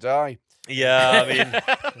left you to die. yeah, I mean,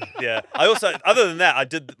 yeah. I also, other than that, I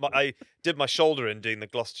did my shoulder in doing the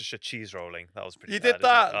Gloucestershire cheese rolling. That was pretty. You bad, did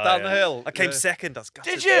that isn't it? down the hill? I came Yeah. second. I was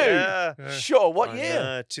gutted. Did you? Yeah. Sure. What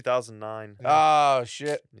year? 2009. Oh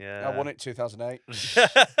shit! Yeah. I won it 2008.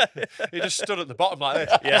 He just stood at the bottom like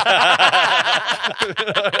this. Yeah.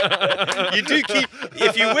 You do keep.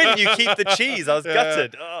 If you win, you keep the cheese. I was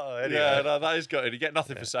gutted. Oh, anyway. Yeah, no, that is good. You get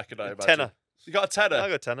nothing for second, I imagine. Tenner. You got a tenner? I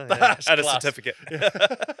got a tenner. Yeah. That's And a class. certificate.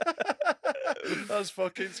 That's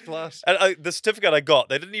fucking class. And the certificate I got,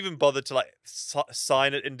 they didn't even bother to like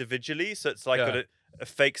sign it individually. So it's like Yeah. got a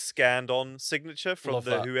fake scanned-on signature from Love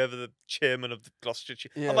that. whoever the chairman of the Gloucestershire.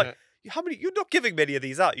 Yeah. I'm like, how many? You're not giving many of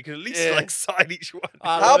these out. You can at least Yeah. like sign each one.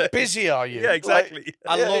 I How love it. busy are you? Yeah, exactly.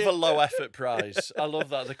 I Yeah, love yeah. a low effort prize. I love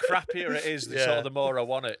that. The crappier it is, the sort Yeah. of the more I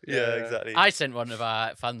want it. Yeah, exactly. I sent one of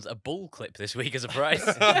our fans a bull clip this week as a prize.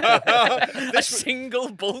 A single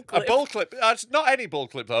bull A clip. bull clip. Not any bull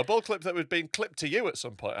clip though. A bull clip that was being clipped to you at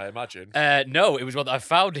some point, I imagine. No, it was one that I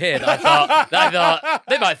found here. That I thought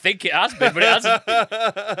they might think it has been, but it hasn't.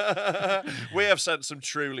 We have sent some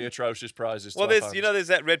truly atrocious prizes. Well, to our there's fans. there's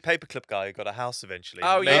that red paperclip guy who got a house eventually.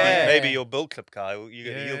 Oh, maybe, yeah. Maybe your bull clip guy.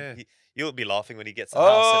 Yeah. You'll be laughing when he gets a Oh,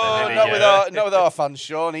 house. And then not with our fans,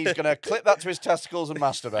 Sean. He's going to clip that to his testicles and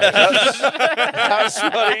masturbate. That's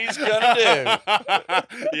what he's going to do.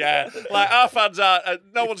 Yeah, like our fans are.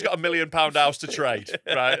 No one's got £1 million house to trade,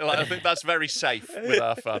 right? Like, I think that's very safe with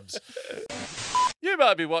our fans. You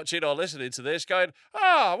might be watching or listening to this going,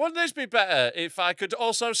 wouldn't this be better if I could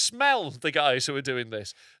also smell the guys who are doing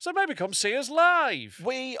this? So maybe come see us live.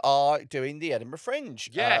 We are doing the Edinburgh Fringe.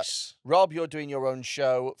 Yes. Rob, you're doing your own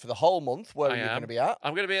show for the whole month. Where I are you am. going to be at?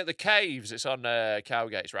 I'm going to be at the Caves. It's on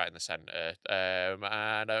Cowgate. It's right in the centre.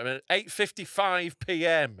 And I'm at 8:55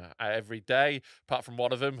 p.m. every day, apart from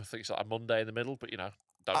one of them. I think it's like a Monday in the middle, but, you know,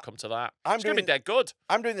 don't come to that. It's going to be dead good.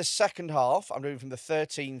 I'm doing the second half. I'm doing from the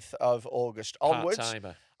 13th of August onwards.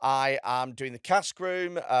 Part-timer. I am doing the cask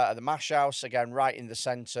room at the Mash House, again, right in the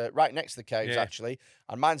centre, right next to the Caves, Yeah. actually.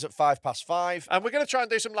 And mine's at 5:05. And we're going to try and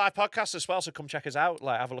do some live podcasts as well, so come check us out.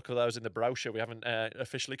 Like, have a look at those in the brochure. We haven't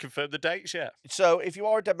officially confirmed the dates yet. So if you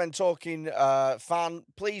are a Dead Men Talking fan,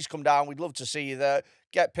 please come down. We'd love to see you there.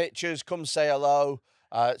 Get pictures, come say hello,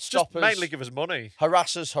 stop Just us, mainly give us money.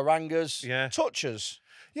 harass us, harangue us, Yeah. touch us.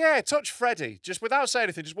 Yeah, touch Freddy. Just without saying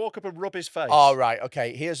anything, just walk up and rub his face. Oh, right,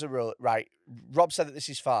 okay, here's a rule. Right, Rob said that this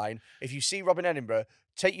is fine. If you see Rob in Edinburgh,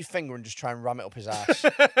 take your finger and just try and ram it up his ass.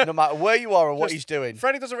 No matter where you are or what Just- he's doing.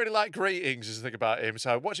 Freddie doesn't really like greetings, is the thing about him.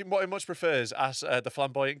 So what he much prefers, as the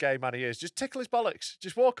flamboyant gay man he is, just tickle his bollocks.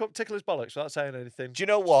 Just walk up, tickle his bollocks without saying anything. Do you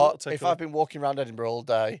know Just a little what? If tickle. I've been walking around Edinburgh all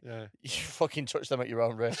day, Yeah. you fucking touch them at your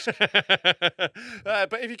own risk.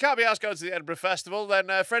 But if you can't be asked going to the Edinburgh Festival, then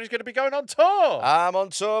Freddie's going to be going on tour. I'm on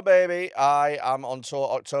tour, baby. I am on tour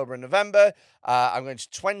October and November. I'm going to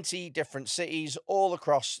 20 different cities all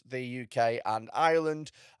across the UK and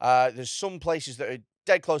Ireland. There's some places that are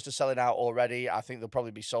dead close to selling out already. I think they'll probably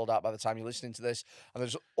be sold out by the time you're listening to this. And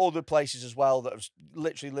there's other places as well that have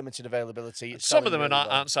literally limited availability. It's Some of them selling really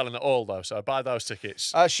well. aren't selling at all, though, so buy those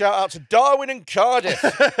tickets. Shout out to Darwin and Cardiff.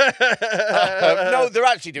 No, they're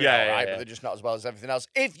actually doing Yeah, all right, yeah. but they're just not as well as everything else.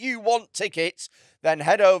 If you want tickets, then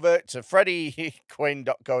head over to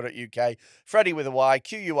freddyquinne.co.uk, Freddy with a Y,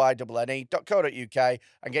 QUINNE.co.uk,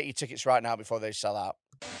 and get your tickets right now before they sell out.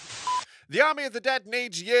 The Army of the Dead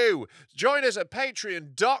needs you. Join us at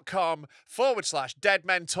patreon.com/Dead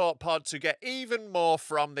Men Talk Pod to get even more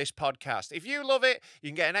from this podcast. If you love it, you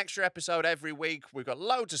can get an extra episode every week. We've got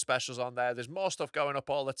loads of specials on there. There's more stuff going up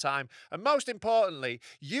all the time. And most importantly,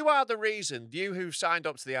 you are the reason, you who've signed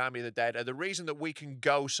up to the Army of the Dead, are the reason that we can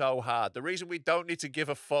go so hard. The reason we don't need to give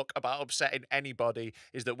a fuck about upsetting anybody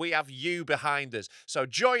is that we have you behind us. So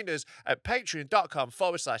join us at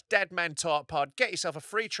patreon.com/Dead Men Talk Pod. Get yourself a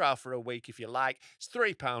free trial for a week if you like. It's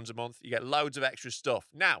 £3 a month. You get loads of extra stuff.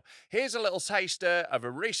 Now, here's a little taster of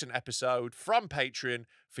a recent episode from Patreon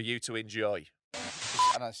for you to enjoy.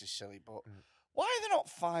 I know this is silly, but why are there not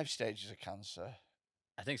 5 stages of cancer?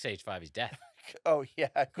 I think stage 5 is death. Oh,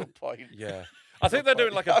 yeah, good point. Yeah. I think they're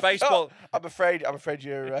doing like a baseball... I'm afraid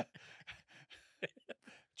you're...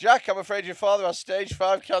 Jack, I'm afraid your father has stage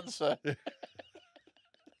 5 cancer.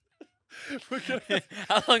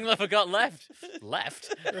 How long have I got left?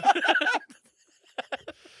 Left?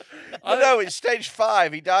 No, it's stage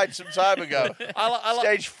 5. He died some time ago.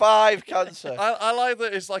 Stage 5 cancer. I like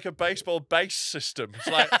that it's like a baseball base system. It's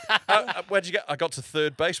like, where'd you get? I got to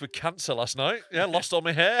third base with cancer last night. Yeah, lost all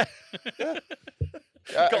my hair.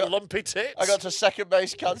 Got lumpy tits. I got to second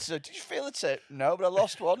base cancer. Did you feel a tip? No, but I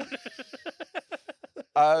lost one.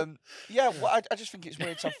 Yeah, well, I just think it's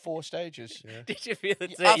weird to have 4 stages. Yeah. Did you feel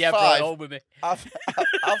it? Have Yeah, 5. brought it home with me. Have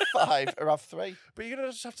 5 or have 3. But you're going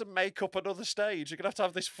to just have to make up another stage. You're going to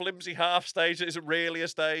have this flimsy half stage that isn't really a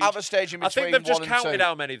stage. Have a stage in between. I think they've just 1 and counted 2.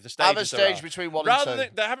 how many of the stages Have a stage between 1 and 2. Rather than,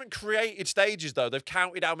 they haven't created stages, though. They've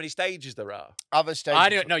counted how many stages there are. Have a stage. I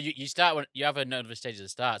don't know. You start when you have another stage at the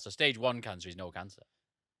start. So stage 1 cancer is no cancer.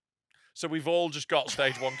 So we've all just got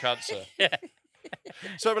stage 1 cancer. Yeah.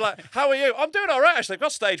 So we're like, how are you? I'm doing all right, actually. I've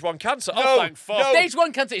got stage 1 cancer. No, Oh, thank fuck. no. Stage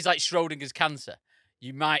 1 cancer is like Schrodinger's cancer.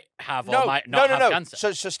 You might have or might not have cancer.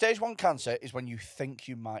 So stage 1 cancer is when you think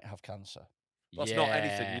you might have cancer. That's not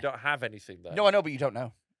anything. You don't have anything there. No, I know, but you don't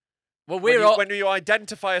know. Well, when you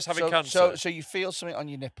identify as having cancer. So you feel something on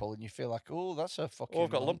your nipple and you feel like, oh, that's a fucking. Oh, I've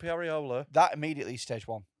got lumpy areola. That immediately is stage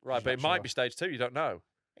 1. Right, but it might be stage 2. You don't know.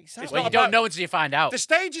 Exactly. Well, you don't know until you find out. The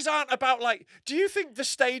stages aren't about, like, do you think the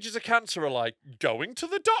stages of cancer are like going to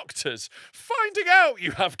the doctors, finding out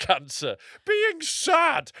you have cancer, being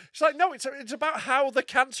sad? It's like, no, it's about how the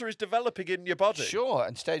cancer is developing in your body. Sure,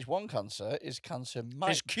 and stage 1 cancer is cancer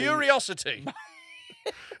might It's curiosity.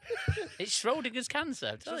 It's Schrodinger's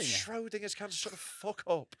cancer. I'm telling you. Schrodinger's cancer, shut the fuck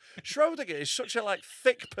up. Schrodinger is such a, like,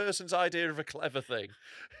 thick person's idea of a clever thing.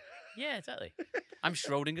 Yeah, exactly. I'm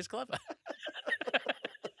Schrodinger's clever.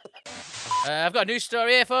 I've got a news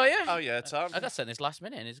story here for you. Oh, yeah, Tom. I got sent this last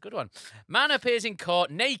minute, and it's a good one. Man appears in court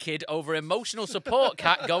naked over emotional support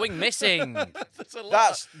cat going missing. That's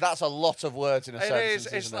a lot of words in a sentence.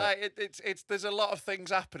 It's like it's there's a lot of things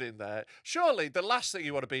happening there. Surely the last thing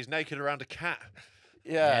you want to be is naked around a cat.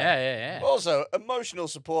 Yeah. Also, emotional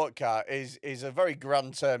support cat is a very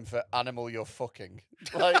grand term for animal you're fucking.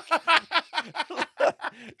 Like,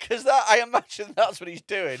 because I imagine that's what he's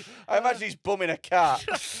doing. I imagine he's bumming a cat,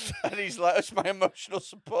 and he's like, "It's my emotional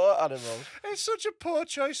support animal." It's such a poor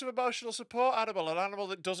choice of emotional support animal, an animal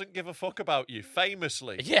that doesn't give a fuck about you,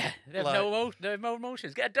 famously. Yeah, they have no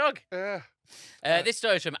emotions. Get a dog. Yeah. This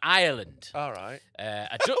story is from Ireland. All right. Why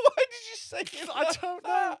did you say it like I don't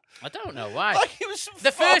know. I don't know why. Like it was some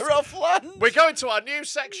The far first- off land. We're going to our new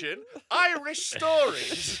section, Irish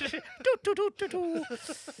stories.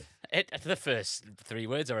 The first 3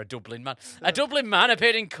 words are a Dublin man. A Dublin man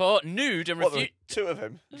appeared in court nude and What, refused. 2 of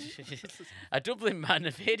him? A Dublin man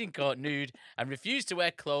appeared in court nude and refused to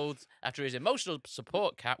wear clothes after his emotional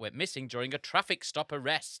support cat went missing during a traffic stop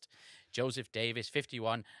arrest. Joseph Davis,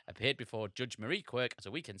 51, appeared before Judge Marie Quirk at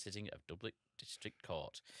a weekend sitting of Dublin District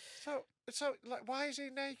Court. So, like, why is he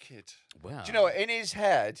naked? Well, Do you know what? In his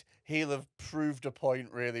head, he'll have proved a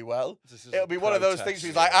point really well. This is It'll a be one of those protest, things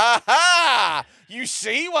where he's yeah. like, aha! You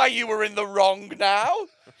see why you were in the wrong now?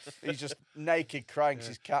 He's just naked crying 'cause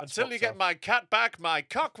his cat. Until you get my cat back, my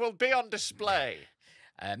cock will be on display.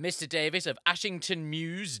 Mr. Davis of Ashington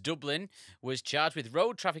Mews, Dublin, was charged with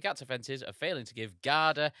road traffic act offences of failing to give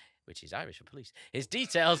Garda, which is Irish for police, his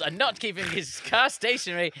details and not keeping his car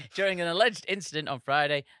stationary during an alleged incident on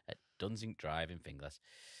Friday at Dunsink Drive in Finglas.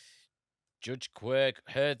 Judge Quirk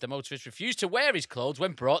heard the motorist refuse to wear his clothes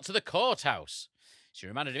when brought to the courthouse. She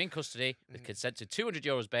remanded him in custody with consent to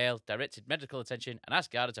 €200 bail, directed medical attention, and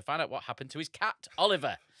asked Garda to find out what happened to his cat,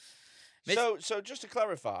 Oliver. So just to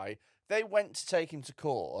clarify, they went to take him to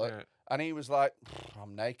court, and he was like,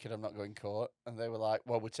 "I'm naked. I'm not going to court." And they were like,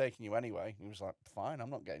 "Well, we're taking you anyway." He was like, "Fine. I'm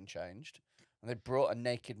not getting changed." And they brought a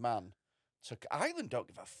naked man. So Ireland don't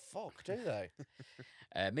give a fuck, do they?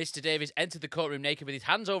 Mr. Davis entered the courtroom naked with his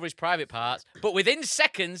hands over his private parts, but within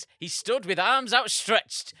seconds, he stood with arms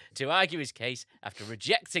outstretched to argue his case after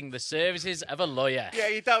rejecting the services of a lawyer. Yeah,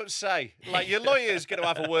 you don't say. Like, your lawyer's going to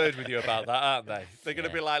have a word with you about that, aren't they? They're going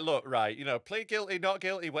to be like, look, right, plead guilty, not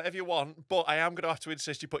guilty, whatever you want, but I am going to have to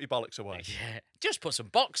insist you put your bollocks away. Yeah. Just put some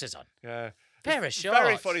boxes on. Yeah. Pair of shorts.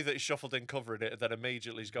 Very funny that he shuffled in covering it and then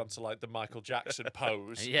immediately he's gone to, like, the Michael Jackson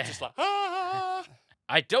pose. Yeah. Just like, ah!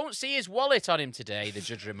 I don't see his wallet on him today, the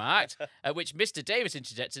judge remarked, at which Mr. Davis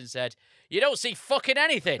interjected and said, "You don't see fucking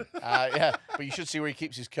anything." Yeah, but you should see where he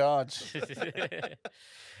keeps his cards.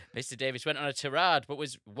 Mr. Davis went on a tirade, but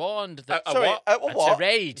was warned that... Sorry, what? a A what?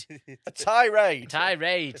 tirade. A tirade.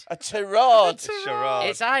 Tirade. A tirade. Charade.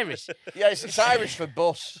 It's Irish. Yeah, it's Irish for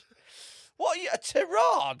bus. What are you, a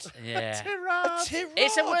tirade? Yeah. A tirade.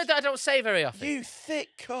 It's a word that I don't say very often. You thick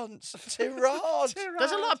cunts. Tirade.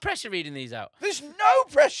 There's a lot of pressure reading these out. There's no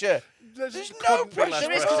pressure. There's no couldn't be less pressure.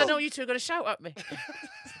 There is, at because I all. know you two are going to shout at me.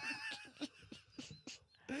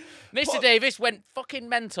 Mr. Davis went fucking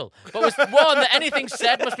mental, but was warned that anything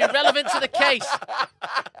said must be relevant to the case.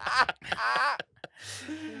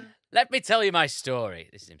 Let me tell you my story.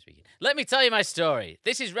 This is him speaking. Let me tell you my story.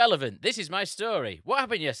 This is relevant. This is my story. What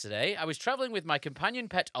happened yesterday? I was travelling with my companion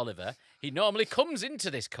pet Oliver. He normally comes into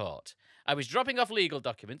this court. I was dropping off legal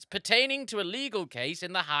documents pertaining to a legal case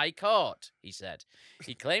in the High Court, he said.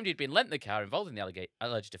 He claimed he'd been lent the car involved in the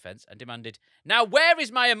alleged offence and demanded, "Now where is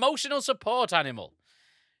my emotional support animal?"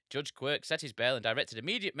 Judge Quirk set his bail and directed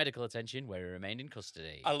immediate medical attention, where he remained in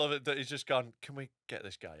custody. I love it that he's just gone, can we get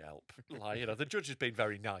this guy help? Like, you know, the judge has been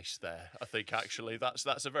very nice there, I think, actually. That's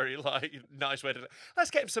a very, like, nice way to...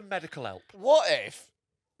 Let's get him some medical help. What if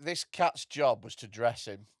this cat's job was to dress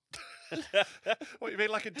him? What, you mean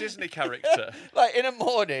like a Disney character? Like in a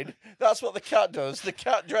morning, that's what the cat does. The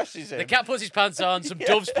cat dresses him. The cat puts his pants on, some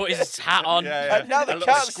doves put his hat on. Yeah. And now the a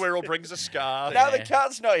little cat's- squirrel brings a scarf. Now the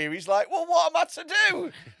cat's not here. He's like, well, what am I to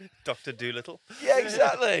do? Dr. Doolittle. Yeah,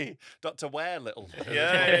 exactly. Dr. Ware Little.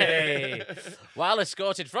 Hey. While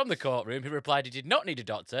escorted from the courtroom, he replied he did not need a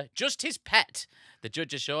doctor, just his pet. The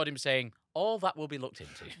judge assured him, saying, all that will be looked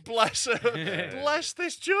into. Bless her. Bless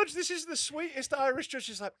this judge. This is the sweetest Irish judge.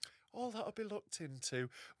 She's like, all that'll be looked into.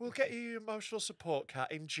 We'll get you your emotional support cat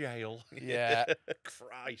in jail. Yeah.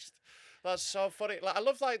 Christ. That's so funny. Like, I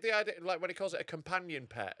love like the idea, like when he calls it a companion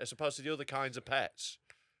pet as opposed to the other kinds of pets.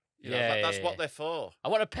 You know, that's what they're for. I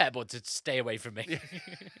want a pet, but to stay away from me.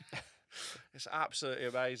 It's absolutely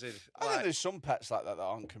amazing. I think there's some pets like that that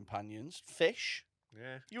aren't companions. Fish.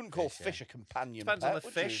 Yeah. You wouldn't call Fish, fish a companion Depends pet, on the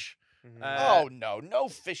would you? fish. Oh, no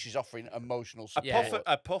fish is offering emotional support.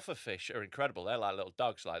 A puffer fish are incredible. They're like little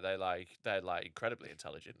dogs. They're incredibly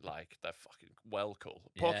intelligent. Like they're fucking well cool.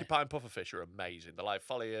 Yeah. Porcupine puffer fish are amazing. They like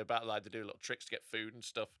follow you about. Like they do little tricks to get food and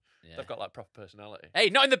stuff. Yeah. They've got like proper personality. Hey,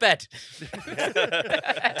 not in the bed.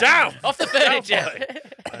 Down Off the furniture.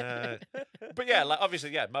 But yeah, like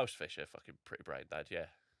obviously, yeah, most fish are fucking pretty brain dead. Yeah.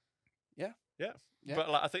 Yeah.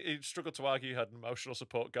 But like, I think he struggled to argue you had an emotional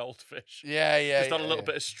support goldfish. Yeah. Just on a little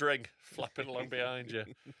bit of string flapping along behind you.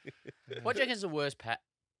 What do you reckon is the worst pet?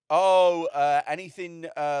 Oh, anything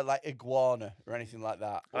like iguana or anything like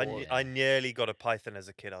that. I nearly got a python as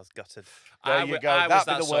a kid. I was gutted. There you go. I was That'd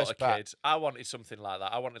be that the sort worst of pet. kid. I wanted something like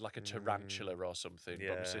that. I wanted like a tarantula or something, but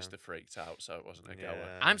my Yeah. sister freaked out, so it wasn't a goer.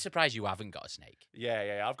 Yeah. I'm surprised you haven't got a snake.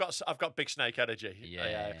 Yeah. I've got big snake energy.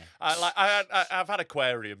 Yeah. I've had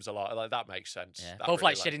aquariums a lot. Like that makes sense. Yeah. That Both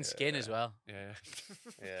really, like shedding skin as well. Yeah.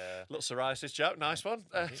 Yeah. Little psoriasis joke. Nice one.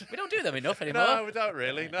 We don't do them enough anymore. No, we don't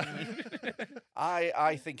really. No.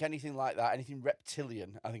 I think anything like that, anything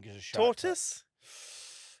reptilian, I think is a shark. Tortoise?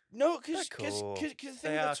 No, because They're cool. the thing They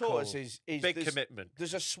with are the tortoise cool. is Big there's, commitment.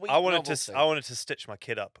 there's a sweet I wanted novelty. to stitch my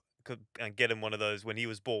kid up and get him one of those when he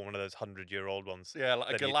was born, one of those 100-year-old ones. Yeah,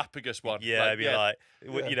 like a Then you- Galapagos one. Yeah, like,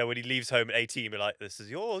 you know, when he leaves home at 18, be like, "This is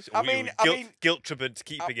yours." I Or you mean- were I guilt, mean- guilt tripped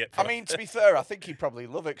keeping it. I mean, to be fair, I think he'd probably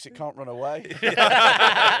love it because it can't run away.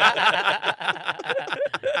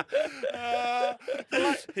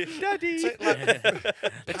 Daddy.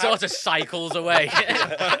 The tortoise cycles away.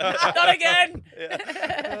 Not again.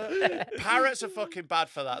 Parrots are fucking bad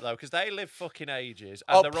for that though, because they live fucking ages,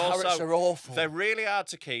 and Oh, they're parrots also are awful. They're really hard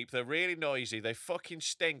to keep. They're really noisy. They fucking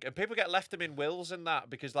stink, and people get left them in wills and that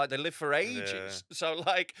because like they live for ages. So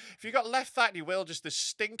like, if you got left that in your will, just the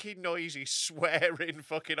stinky, noisy, swearing,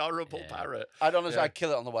 fucking horrible parrot. I'd honestly, Yeah. I'd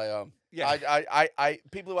kill it on the way home. Yeah. I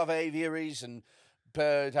people who have aviaries and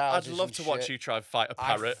bird houses. I'd love and to watch shit, you try and fight a I'd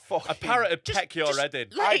parrot. A fucking- parrot would peck your head in.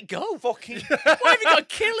 Let it go. Fucking. Why have you got to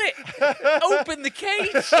kill it? Open the cage.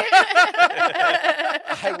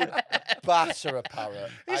 I would batter a parrot.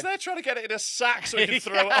 He's there trying to get it in a sack so he can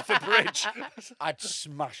throw it off a bridge. I'd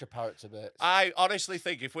smash a parrot to bits. I honestly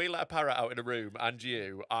think if we let a parrot out in a room and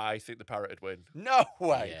you, I think the parrot would win. No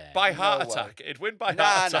way. Yeah. By No heart way. attack. It'd win by Nah.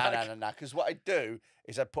 heart attack. Because what I'd do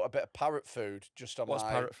is I'd put a bit of parrot food just on What's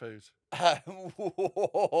my. parrot food?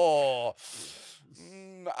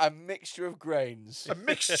 A mixture of grains. A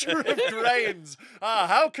mixture of grains.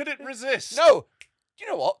 How could it resist? No. Do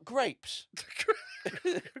you know what? Grapes.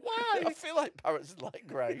 Why? I feel like parrots like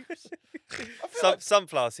grapes. I feel like...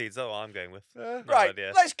 Sunflower seeds. That's what I'm going with. No Right,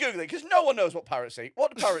 idea. let's Google it because no one knows what parrots eat.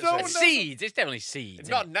 What do parrots No eat? one knows. Seeds. It's definitely seeds.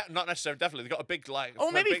 Not necessarily. Definitely, they've got a big like.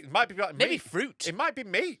 Oh, maybe- it might be like maybe meat. fruit. It might be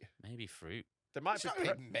meat. Maybe fruit. There might It's be. not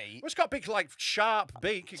really meat. Well, it's got a big like sharp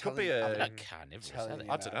beak. It could telling be you, a. I'm Not carnivorous. telling are they?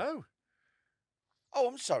 you. I don't know. Oh,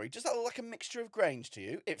 I'm sorry. Does that look like a mixture of grains to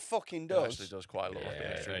you? It fucking It does. actually does quite a lot like a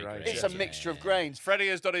mixture of very grains. great. It's yeah. a mixture of grains. Freddie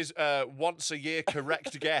has done his once a year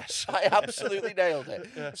correct guess. I absolutely nailed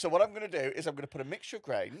it. So what I'm going to do is I'm going to put a mixture of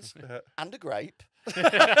grains and a grape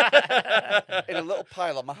in a little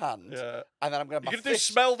pile on my hand, Yeah. and then I'm going to You're have going to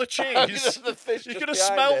smell the I'm gonna cheese. have the fish You're just going to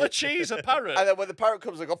behind smell it. the cheese, a parrot. And then when the parrot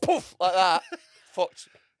comes, I go poof like that. Fucked.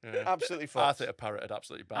 Yeah. Absolutely I fucked. think a parrot would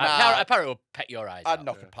absolutely A bad. parrot will peck your eyes I'd out.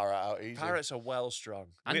 knock a parrot out easy. Parrots are well strong.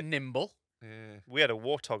 And nimble. Yeah. We had a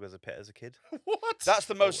warthog as a pet as a kid. What? That's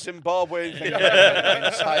the most Zimbabwean thing I've ever heard in my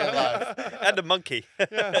entire life. And a monkey.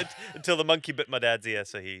 Until the monkey bit my dad's ear,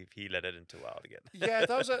 so he let it into wild again. Yeah,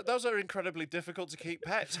 those are incredibly difficult to keep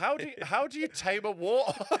pets. How do you tame a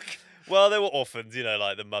warthog? Well, they were orphans,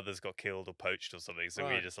 like the mothers got killed or poached or something, so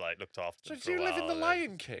we Right. just looked after So them. do for a you live in the while,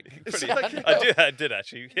 Lion King? It's Pretty- like- I did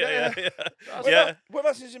actually. Yeah.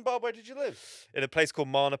 Whereabouts in Zimbabwe did you live? In a place called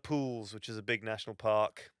Mana Pools, which is a big national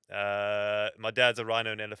park. My dad's a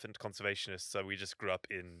rhino and elephant conservationist, so we just grew up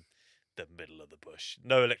in the middle of the bush.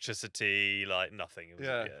 No electricity, nothing. It was,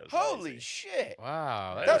 Yeah. it was Holy amazing. shit.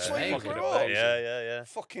 Wow. That's Yeah. where you Fucking grew up. amazing. Yeah.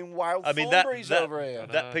 Fucking wild I mean, thornberries that over here.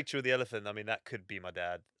 that picture of the elephant, that could be my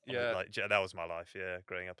dad. Yeah. That was my life,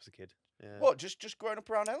 growing up as a kid. Yeah. What, just growing up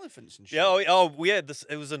around elephants and shit? Yeah, this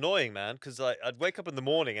it was annoying, man, because I'd wake up in the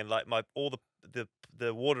morning and all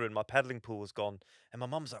the water in my paddling pool was gone, and my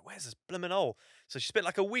mum's like, "Where's this blimmin' hole?" So she spent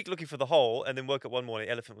like a week looking for the hole, and then woke up one morning,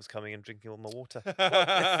 elephant was coming and drinking all my water.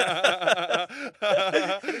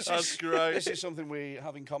 That's great. This is something we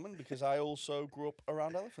have in common because I also grew up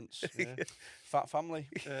around elephants. Fat family.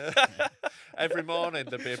 Every morning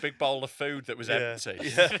there'd be a big bowl of food that was Yeah. empty.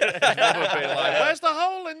 Yeah. Mum would be like, "Where's the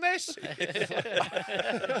hole in this?"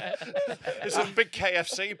 It's a big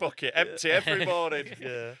KFC bucket, empty every morning.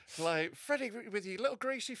 Yeah. Like, Freddie, with your little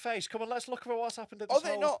greasy face, come on, let's look at what's happened at this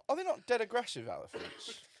hole. Are they not dead aggressive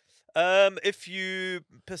elephants? If you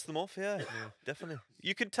piss them off, yeah, definitely.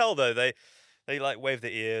 You can tell though they wave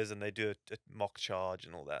their ears and they do a mock charge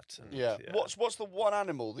and all that. And, Yeah. What's the one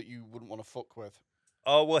animal that you wouldn't want to fuck with?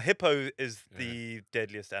 Oh well, hippo is the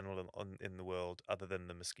deadliest animal in the world, other than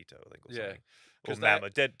the mosquito, I think, or Yeah. something. Or 'Cause they're- mammal,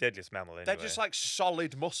 deadliest mammal. Anyway. They're just like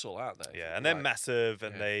solid muscle, aren't they? Yeah, and they're Like, massive,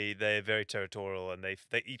 and yeah. they're very territorial, and they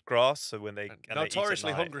eat grass. So when they and and they eat at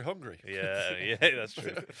notoriously night. hungry. Yeah, that's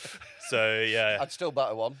true. So yeah, I'd still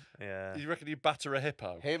batter one. yeah. You reckon you batter a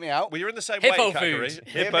hippo? Hear me out. Well, you're in the same Hippo weight category. food.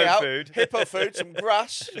 Hear Hippo me out. food. Hippo food, some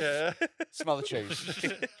grass. Yeah. Smell the cheese.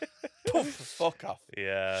 Poof, fuck off.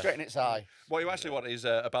 Yeah. Straight in its eye. What you actually want is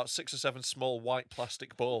about 6 or 7 small white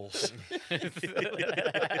plastic balls.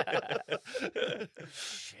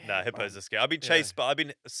 Nah, hippos are scary. I've been chased, but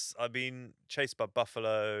I've been chased by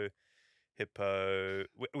buffalo, hippo.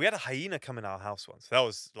 We had a hyena come in our house once. That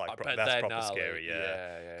was I bet that's they're proper gnarly. scary.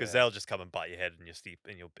 Yeah, because yeah. they'll just come and bite your head in your sleep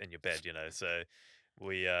in your bed. So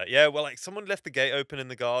we well, like someone left the gate open in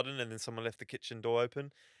the garden, and then someone left the kitchen door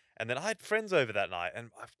open, and then I had friends over that night, and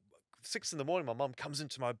 6 a.m, my mum comes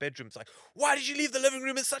into my bedroom. It's like, "Why did you leave the living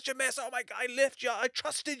room in such a mess? Oh my God, I left you. I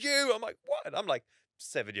trusted you." I'm like, "What?" And I'm like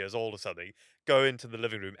 7 years old or something. Go into the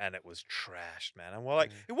living room and it was trashed, man. And we're like,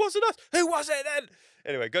 "It wasn't us. Who was it then?"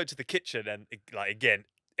 Anyway, go to the kitchen and again,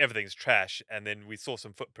 everything's trash. And then we saw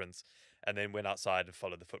some footprints. And then went outside and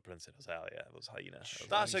followed the footprints, and it was it was hyena.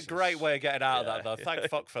 That's a great way of getting out of that, though. Yeah. Thank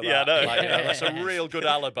fuck for that. Yeah, I know. Like, that's a real good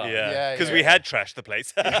alibi. Yeah, because Yeah, we yeah. had trashed the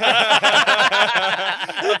place. That'd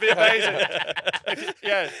be amazing.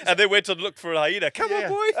 Yeah. And they went to look for a hyena. Come on,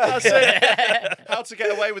 boy. That's it. How to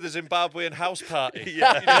get away with a Zimbabwean house party.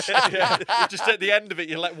 Yeah. Just at the end of it,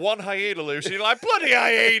 you let one hyena loose, and you're like, "Bloody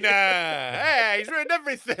hyena! Hey, he's ruined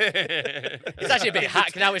everything." It's actually a bit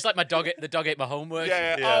hack now. It's like the dog ate my homework.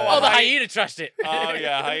 Yeah. Yeah. Oh, the hyena. hyena trashed it. Oh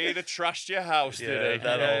yeah, hyena trashed your house, Yeah, did he?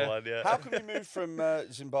 that Yeah. old one, yeah. How can we move from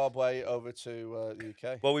Zimbabwe over to the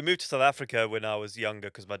UK? Well, we moved to South Africa when I was younger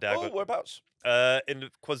because my dad Whereabouts? in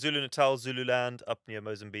KwaZulu-Natal, Zululand, up near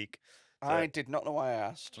Mozambique. I did not know why I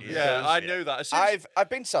asked. Yeah, I knew that. As soon as- I've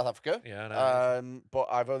been to South Africa. Yeah, I know. But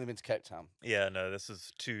I've only been to Cape Town. Yeah, no, this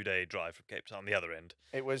is 2-day drive from Cape Town, the other end.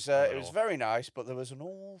 It was Wow. very nice, but there was an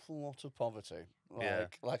awful lot of poverty. Yeah.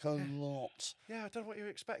 Like a lot. Yeah, I don't know what you were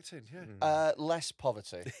expecting. Yeah. Less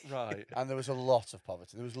poverty. Right. And there was a lot of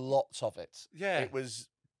poverty. There was lots of it. Yeah. It was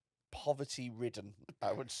poverty ridden,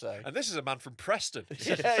 I would say. And this is a man from Preston.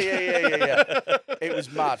 yeah. It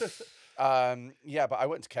was mad. Yeah, but I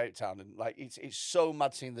went to Cape Town and like it's so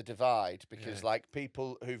mad seeing the divide because like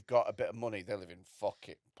people who've got a bit of money, they live in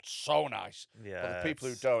so nice. Yeah. But the people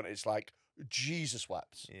who don't, it's like Jesus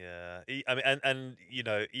wept. Yeah. I mean, and you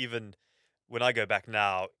know, even when I go back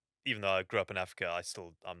now, even though I grew up in Africa,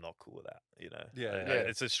 I'm not cool with that. Yeah.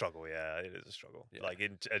 It's a struggle. Yeah, it is a struggle. Yeah. Like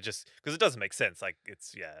just because it doesn't make sense. Like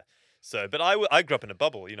it's So, but I grew up in a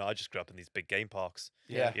bubble. I just grew up in these big game parks.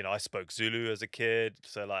 Yeah. I spoke Zulu as a kid,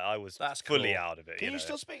 so like I was That's fully cool. out of it. Can you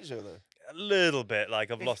still speak Zulu? A little bit.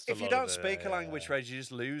 Like I've lost a lot. If you don't of speak it, a language, Reg, you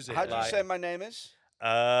just lose it. How do you say my name is?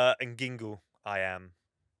 Ngingu, I am.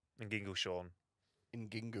 Ngingu Sean.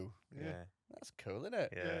 Ngingu. Yeah. That's cool, isn't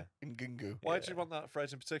it? Yeah. Ngingu. Why did you want that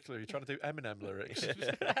phrase in particular? Are you trying to do Eminem lyrics?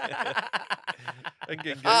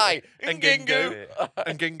 Ngingu. Hi, Ngingu. Ngingu.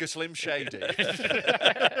 Ngingu Slim Shady.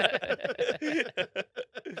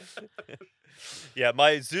 Yeah,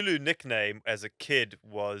 my Zulu nickname as a kid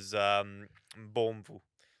was Mbomvu,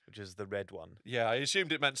 which is the red one. Yeah, I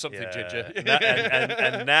assumed it meant something ginger.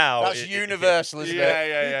 And now That's universal, isn't it?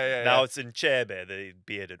 Yeah. Now it's in Chebe, the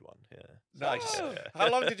bearded one. Yeah. Nice. Oh. How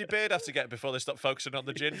long did your beard have to get before they stopped focusing on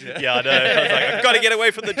the ginger? Yeah, I know. I was like, I've got to get away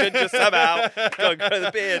from the ginger somehow. Got to grow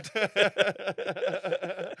the beard.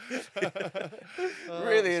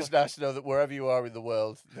 Really is nice to know that wherever you are in the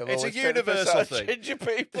world, they'll It's a always take the piss universal out of thing. ginger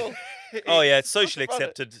people. Oh yeah, it's socially That's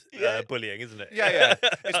about it. accepted bullying, isn't it? Yeah.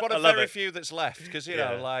 It's one I of love very it. few that's left because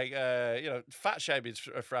fat shaming is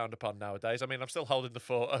frowned upon nowadays. I mean, I'm still holding the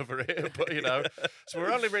fort over here, but so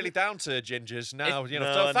we're only really down to gingers now.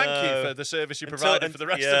 So thank you for the service you provided for the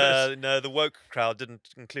rest of us. No, the woke crowd didn't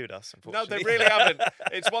include us. No, Unfortunately. they really haven't.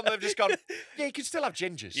 It's one they've just gone. Yeah, you can still have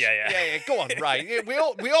gingers. Yeah. Go on, right? Yeah, we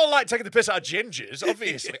all like taking the piss out of gingers,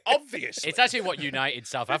 obviously. It's actually what united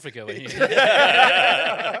South Africa when you.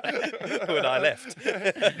 When I left.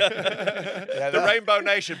 The Rainbow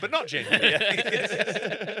Nation, but not ginger.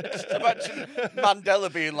 Imagine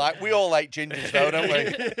Mandela being like, we all like gingers though, don't we?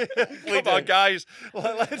 Come on, guys.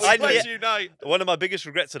 Let's unite. One of my biggest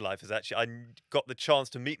regrets in life is actually I got the chance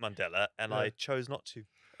to meet Mandela and I chose not to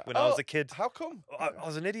when I was a kid. How come? I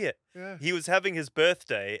was an idiot. Yeah. He was having his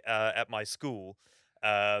birthday at my school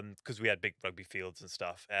because we had big rugby fields and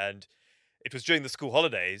stuff. And it was during the school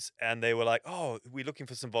holidays. And they were like, oh, we're looking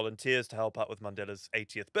for some volunteers to help out with Mandela's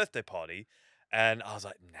 80th birthday party. And I was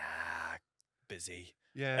like, nah, busy.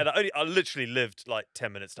 Yeah. And I literally lived like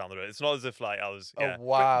 10 minutes down the road. It's not as if like I was. Yeah. Oh,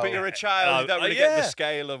 wow. But you're a child. You don't really get the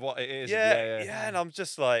scale of what it is. Yeah, and I'm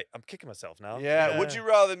just like, I'm kicking myself now. Yeah. Would you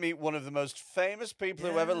rather meet one of the most famous people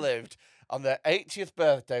who ever lived on their 80th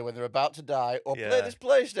birthday when they're about to die, or play this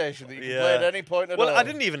PlayStation that you can play at any point at all? Well, I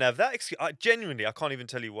didn't even have that excuse. I can't even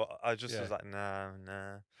tell you what. I just was like, nah.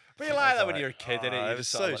 But you like that when you're a kid, didn't you? It was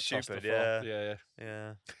so stupid. Yeah.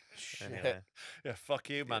 Shit. Anyway. Yeah, fuck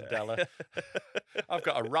you, Mandela. I've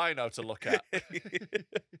got a rhino to look at.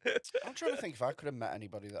 I'm trying to think if I could have met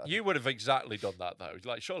anybody that. You would have exactly done that, though.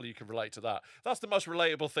 Like, surely you can relate to that. That's the most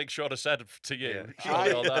relatable thing Sean has said to you.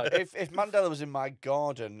 Surely all that. If Mandela was in my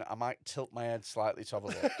garden, I might tilt my head slightly to have a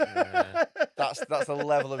look. That's the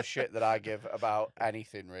level of shit that I give about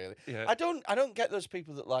anything, really. Yeah. I don't get those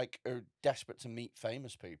people that like are desperate to meet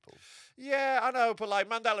famous people. Yeah, I know, but like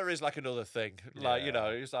Mandela is like another thing. Like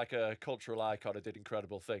he's like a cultural icon who did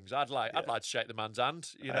incredible things. I'd like to shake the man's hand.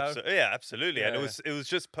 Absolutely. And it was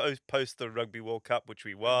just post the Rugby World Cup, which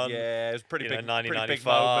we won. Yeah, it was pretty big.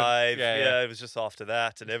 1995. Yeah, it was just after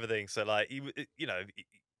that and everything. So like he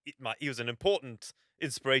was an important,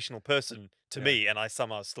 inspirational person to me, and I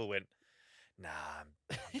somehow still went, nah, I'm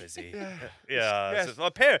busy. Yes. So it's my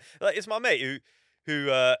parent, like it's my mate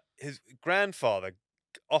who his grandfather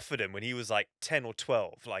offered him when he was like 10 or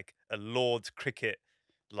 12, like a Lord's cricket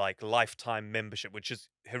like lifetime membership, which is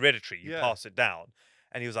hereditary. You pass it down,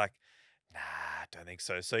 and he was like, nah, I don't think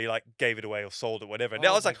so. So he like gave it away or sold it, whatever. And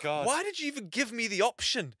I was like, why did you even give me the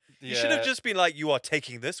option? You should have just been like, you are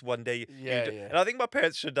taking this one day. And I think my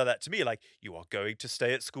parents should have done that to me. Like, you are going to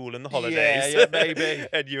stay at school in the holidays. Yeah, maybe.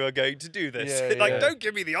 And you are going to do this. Yeah, Don't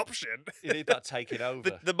give me the option. You need that taking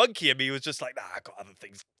over. The monkey in me was just like, nah, I got other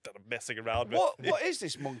things that I'm messing around with. What is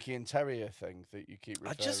this monkey and terrier thing that you keep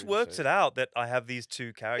referring I just to? worked it out that I have these two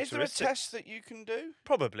Is characteristics. there a test that you can do?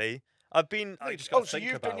 Probably. I've been. You just gotta So think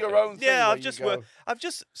you've about done your it. own thing. Yeah, where I've just you go, worked. I've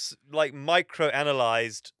just like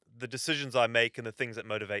micro-analyzed the decisions I make and the things that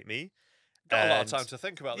motivate me. Got a lot of And- time to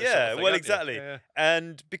think about this. Yeah, sort of thing, well, haven't you? exactly. Yeah.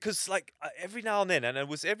 And because like every now and then, and it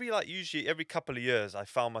was usually every couple of years, I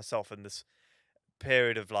found myself in this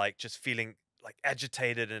period of like just feeling like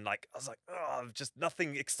agitated and like I was like, oh, just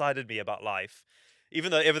nothing excited me about life,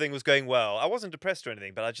 even though everything was going well. I wasn't depressed or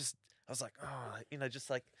anything, but I was like, oh, just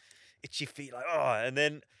like itchy feet, like oh, and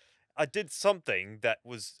then I did something that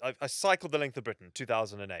was I cycled the length of Britain,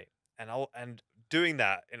 2008, and doing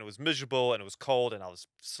that, and it was miserable and it was cold and I was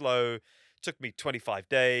slow. It took me 25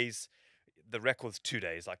 days. The record's 2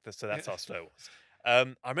 days, like this, so that's how slow it was.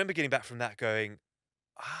 I remember getting back from that, going,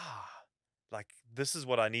 like this is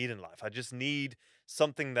what I need in life. I just need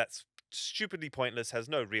something that's stupidly pointless, has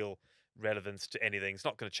no real relevance to anything. It's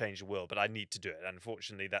not going to change the world, but I need to do it. And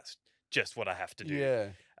unfortunately, that's just what I have to do. Yeah.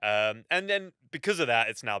 And then because of that,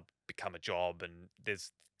 it's now become a job. And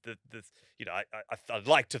there's I'd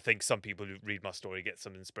like to think some people who read my story get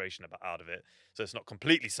some inspiration out of it. So it's not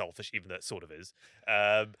completely selfish, even though it sort of is.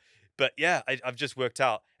 But yeah, I've just worked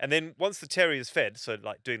out. And then once the terrier is fed, so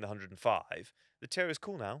like doing the 105, the terrier's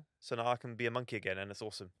cool now. So now I can be a monkey again, and it's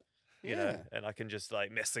awesome. You know, and I can just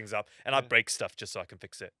like mess things up, and I break stuff just so I can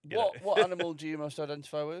fix it. What animal do you most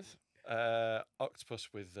identify with? Octopus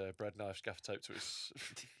with bread knife gaff tape to its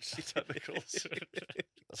tentacles.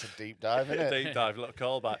 That's a deep dive, isn't it? Deep dive, little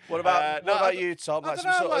callback. What about you, Tom? I Like don't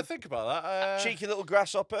some know. sort I of think about that. cheeky little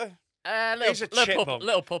grasshopper. He's a chipmunk.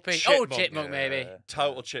 Little puppy. Chipmunk, Oh, chipmunk, maybe.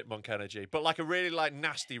 Total chipmunk energy, but like a really like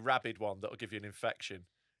nasty rabid one that'll give you an infection.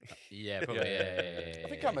 Yeah, probably. Yeah. I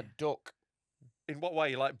think I'm a duck In what way?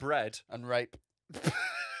 You like bread? and rape.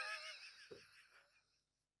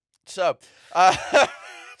 So,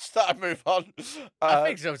 start move on. I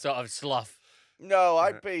think some sort of sloth. No,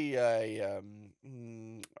 I'd be a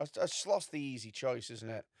sloth's the easy choice, isn't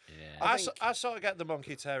it? Yeah. I sort of get the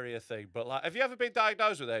monkey terrier thing, but like, have you ever been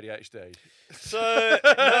diagnosed with ADHD? So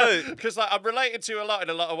no, Because like I'm related to you a lot in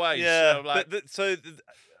a lot of ways. yeah, so, like,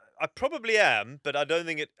 I probably am, but I don't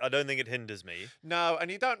think it hinders me. no, and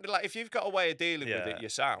you don't like if you've got a way of dealing with Yeah. it, you're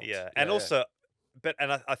sound. Yeah, and also,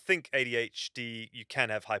 I think ADHD you can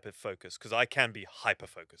have hyperfocus because I can be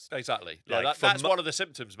hyperfocused Exactly. Like, Yeah, for that's one of the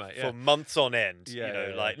symptoms, mate. for Yeah. months on end. Yeah, you know,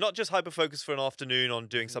 yeah, like not just hyperfocus for an afternoon on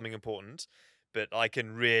doing something important, but I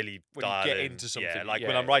can really When you dial get in. into something, Yeah, like yeah,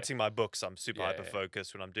 when I'm yeah. writing my books, I'm super Yeah, yeah.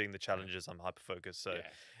 hyper-focused. When I'm doing the challenges, I'm hyper-focused. So, Yeah.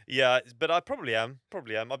 yeah, but I probably am.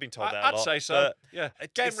 I've been told that a I'd lot. say so. but Yeah.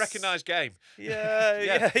 it- Game it's- recognised game. Yeah,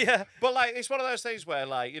 Yeah. yeah. But like, it's one of those things where,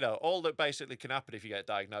 like, you know, all that basically can happen if you get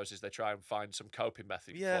diagnosed is they try and find some coping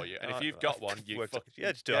method Yeah, for you. And if you've got one, you worked- fuck,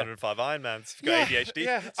 just do yeah. 105 Ironmans. If you've got ADHD,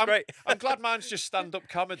 Yeah, it's great. I'm glad mine's just stand-up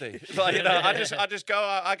comedy. Like, you know, I just go.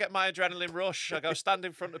 I get my adrenaline rush. I go stand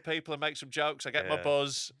in front of people and make some jokes. I get my Yeah.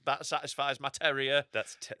 buzz. That satisfies my terrier.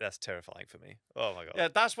 That's terrifying for me. Oh my god. Yeah,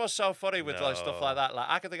 that's what's so funny with like stuff like No. that. Like,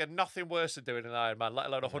 I can think of nothing worse than doing an Ironman, let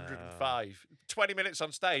alone 105. 20 minutes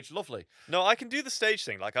on stage, lovely. No, I can do the stage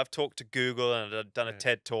thing. Like I've talked to Google and I've done a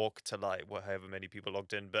TED talk to like however many people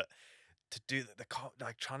logged in, but to do the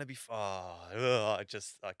like trying to be I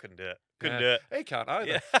couldn't do it. Couldn't do it. He can't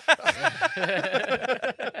either.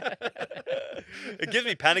 It gives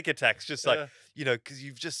me panic attacks, just like Yeah. you know, because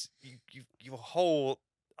your whole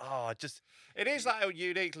just It is like a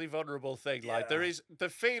uniquely vulnerable thing. Like, there Yeah. is the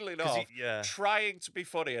feeling 'cause of trying to be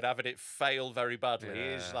funny and having it fail very badly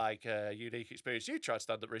is Yeah. like a unique experience. You tried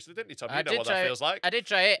stand up recently, didn't you, Tom? I You know did what try that it. feels like. I did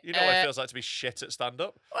try it. You know what it feels like to be shit at stand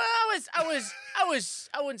up. Well, I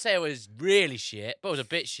wouldn't say I was really shit, but I was a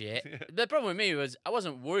bit shit. The problem with me was I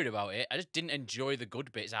wasn't worried about it. I just didn't enjoy the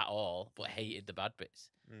good bits at all, but hated the bad bits.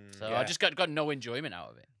 So Yeah. I just got no enjoyment out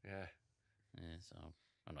of it. Yeah. Yeah, so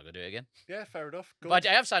I'm not gonna do it again. Yeah, fair enough. Good. But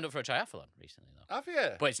I have signed up for a triathlon recently, though. Have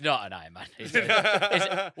you? But it's not an Ironman.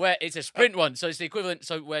 It's a sprint one, so it's the equivalent.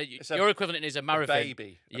 So where your equivalent is a marathon.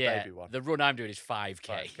 baby one. The run I'm doing is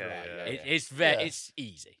 5K. 5K, yeah, It's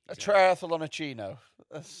easy. A triathlon, a chino.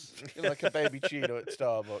 That's like a baby chino at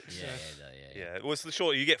Starbucks. Yeah. Well, it's the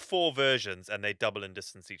short. You get 4 versions, and they double in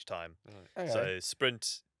distance each time. Okay. So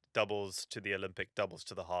sprint doubles to the Olympic, doubles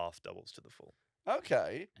to the half, doubles to the full.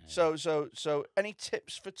 Okay. So any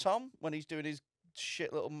tips for Tom when he's doing his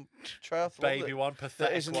shit little triathlon? Baby one,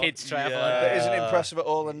 pathetic isn't- one. Kids triathlon. That isn't impressive at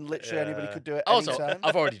all, and literally anybody could do it Also, anytime.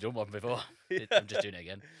 I've already done one before. I'm just doing it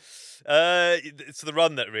again. It's the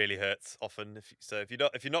run that really hurts often. If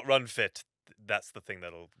you're not run fit, that's the thing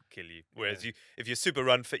that'll kill you. Whereas if you're super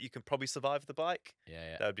run fit, you can probably survive the bike.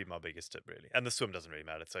 Yeah. That would be my biggest tip, really. And the swim doesn't really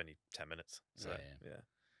matter. It's only 10 minutes. So Yeah.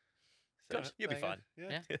 So Good. you'll be There you fine. go.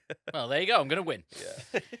 Yeah. Well, there you go. I'm gonna win.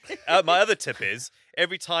 Yeah. My other tip is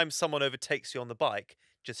every time someone overtakes you on the bike,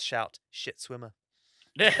 just shout "shit swimmer,"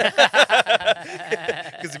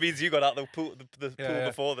 because it means you got out the pool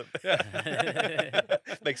before them.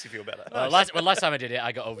 Makes you feel better. Well, last time I did it,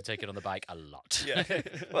 I got overtaken on the bike a lot. Yeah.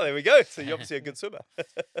 Well, there we go. So you're obviously a good swimmer. Do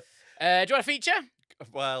you want a feature?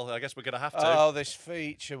 Well, I guess we're going to have to. Oh, this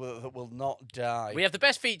feature that will not die. We have the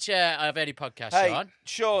best feature of any podcast, Hey, Sean.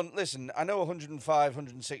 Sean, listen, I know 105,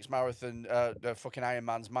 106 marathon, fucking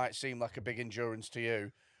Ironmans might seem like a big endurance to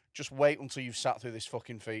you. Just wait until you've sat through this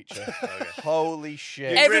fucking feature. Okay. Holy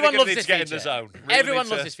shit. You're Everyone really gonna loves need this to get feature. in the zone. Really Everyone need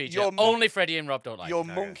loves to- this feature. Your Only Freddie and Rob don't like Your it.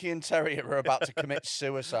 monkey and terrier are about to commit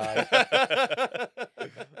suicide.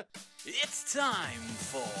 It's time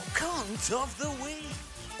for Cunt of the Week.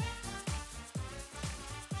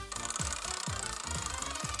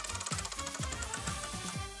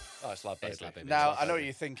 Oh, it's like baby. It's like baby. Now, I know what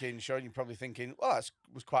you're thinking, Sean. You're probably thinking, well, that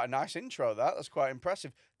was quite a nice intro, That's quite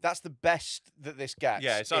impressive. That's the best that this gets.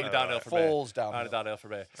 Yeah, it's only It downhill from here. falls downhill. Only downhill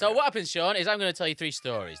from here. So what happens, Sean, is I'm going to tell you 3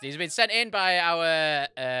 stories. These have been sent in by our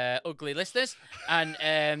ugly listeners,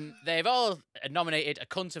 and they've all nominated a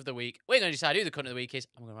cunt of the week. We're going to decide who the cunt of the week is,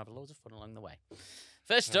 and we're going to have loads of fun along the way.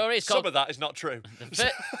 First story is Some called... of that is not true.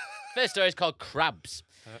 First story is called Crabs.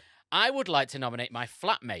 I would like to nominate my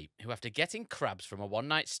flatmate, who after getting crabs from a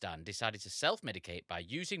one-night stand, decided to self-medicate by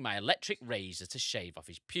using my electric razor to shave off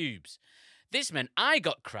his pubes. This meant I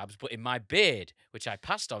got crabs, but in my beard, which I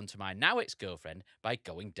passed on to my now ex-girlfriend by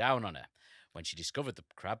going down on her. When she discovered the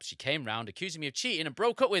crabs, she came round accusing me of cheating and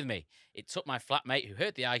broke up with me. It took my flatmate, who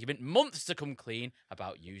heard the argument, months to come clean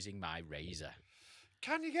about using my razor.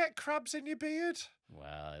 Can you get crabs in your beard?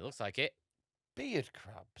 Well, it looks like it. Beard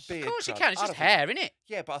crabs. Beard Of course you crabs. can. It's I just don't think- hair, innit?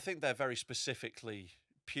 Yeah, but I think they're very specifically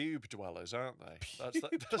pube dwellers, aren't they?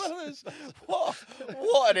 Dwellers.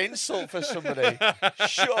 What an insult for somebody.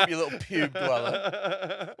 Shut up, you little pube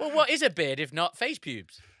dweller. Well, what is a beard if not face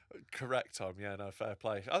pubes? Correct, Tom. Yeah, no, fair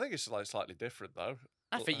play. I think it's like slightly different though.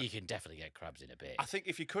 I think you can definitely get crabs in a beard. I think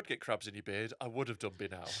if you could get crabs in your beard, I would have done by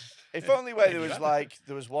now. If only where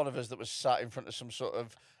there was one of us that was sat in front of some sort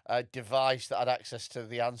of device that had access to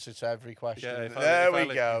the answer to every question. Yeah, if there only-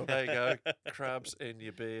 we go. There you go. Crabs in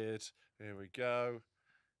your beard. Here we go.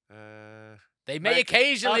 They may Make-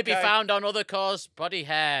 occasionally be okay. found on other coarse body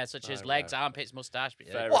hair, such as Right, legs, right. armpits, moustache,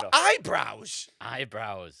 Fair What, enough. eyebrows?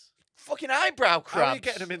 eyebrows. Fucking eyebrow crabs. How are you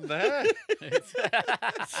getting them in there?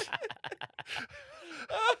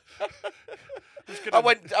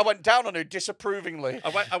 I went down on her disapprovingly.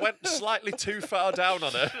 I went slightly too far down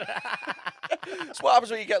on her. That's what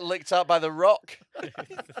happens when you get licked out by the rock.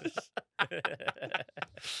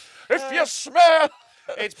 If you smell...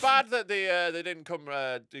 It's bad that they didn't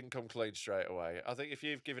come clean straight away. I think if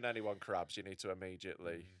you've given anyone crabs, you need to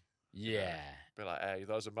immediately Yeah. be like, "Hey,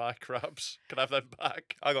 those are my crabs. Can I have them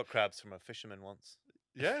back?" I got crabs from a fisherman once.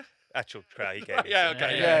 Yeah. Actual crab he gave me. Yeah.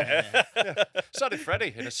 Okay. Yeah. So did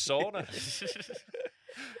Freddy in a sauna.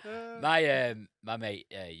 My mate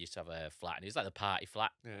used to have a flat, and it was like the party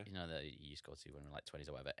flat, Yeah. you know, that you used to go to when we were like 20s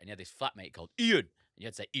or whatever. And he had this flatmate called Ian. And you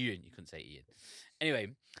had to say Ian, you couldn't say Ian.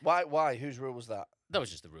 Anyway, Why? Whose rule was that? that was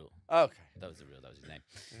just the rule. Okay. That was the rule. That was his name.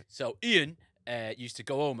 So Ian used to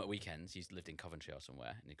go home at weekends. He lived in Coventry or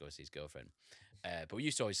somewhere, and he'd go see his girlfriend. But we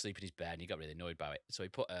used to always sleep in his bed, and he got really annoyed by it. So he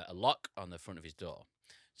put a lock on the front of his door.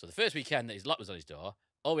 So the first weekend that his lock was on his door,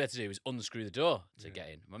 all we had to do was unscrew the door to get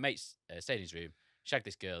in. My mate stayed in his room, shagged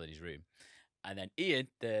this girl in his room, and then Ian,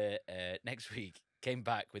 the next week, came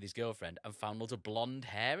back with his girlfriend and found loads of blonde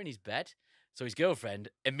hair in his bed. So his girlfriend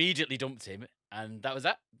immediately dumped him, and that was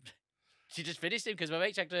that. She just finished him because my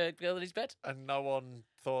mate shagged a girl in his bed. And no one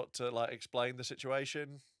thought to like explain the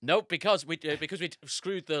situation. Nope, because we'd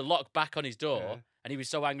screwed the lock back on his door, Yeah. and he was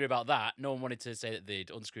so angry about that, no one wanted to say that they'd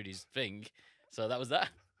unscrewed his thing. So that was that.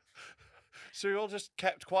 So we all just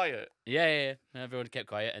kept quiet. Yeah. Everyone kept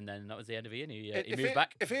quiet, and then that was the end of Ian. He moved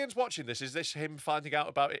back. If Ian's watching this, is this him finding out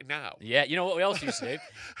about it now? Yeah, you know what we also used to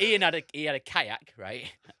do? Ian had a kayak,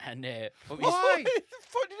 right? And Why? the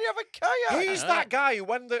fuck did he have a kayak? He's that guy who,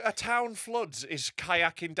 when a town floods, is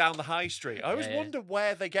kayaking down the high street. I always Yeah. wonder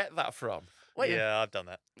where they get that from. Wait, Yeah, I've done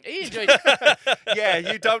that. he enjoyed Yeah,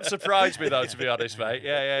 you don't surprise me though, to be honest, mate.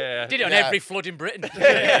 Yeah. did it on Yeah. every flood in Britain.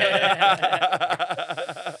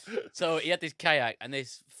 So he had this kayak and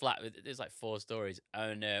this flat. There's like 4 stories.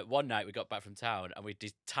 And one night we got back from town and we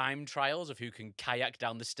did time trials of who can kayak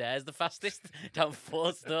down the stairs the fastest down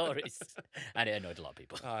 4 stories. And it annoyed a lot of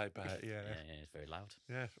people. I bet, yeah. Yeah, it's very loud.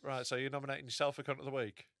 Yeah, right. So you're nominating yourself for cunt of the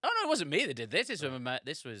week. Oh no, it wasn't me that did this. This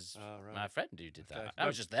was Oh, right. my friend who did that. Okay. I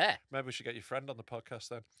was just there. Maybe we should get your friend on the podcast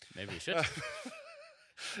then. Maybe we should.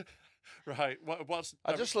 Right. What's?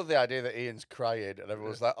 I just love the idea that Ian's crying and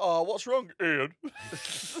everyone's like, "Oh, what's wrong, Ian?"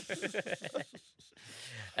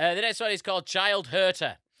 The next one is called Child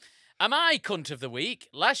Hurter. Am I cunt of the week?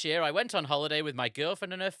 Last year, I went on holiday with my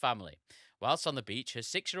girlfriend and her family. Whilst on the beach, her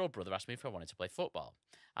 6-year-old brother asked me if I wanted to play football.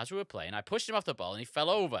 As we were playing, I pushed him off the ball and he fell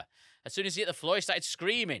over. As soon as he hit the floor, he started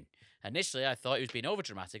screaming. Initially, I thought he was being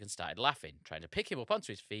overdramatic and started laughing, trying to pick him up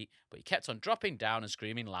onto his feet, but he kept on dropping down and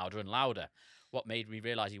screaming louder and louder. What made me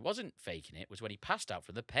realise he wasn't faking it was when he passed out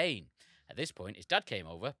from the pain. At this point, his dad came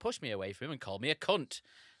over, pushed me away from him and called me a cunt.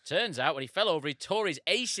 Turns out when he fell over, he tore his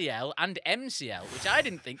ACL and MCL, which I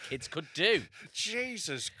didn't think kids could do.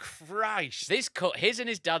 Jesus Christ. This cut his and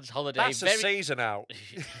his dad's holiday That's a season out.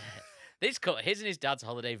 This cut his and his dad's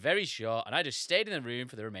holiday very short, and I just stayed in the room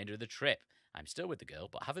for the remainder of the trip. I'm still with the girl,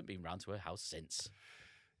 but haven't been round to her house since.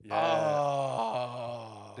 Yeah.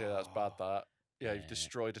 Oh. Yeah, that's bad, that. Yeah, you've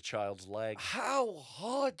destroyed a child's leg. How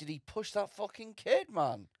hard did he push that fucking kid,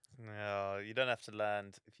 man? No, you don't have to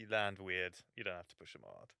land. If you land weird, you don't have to push them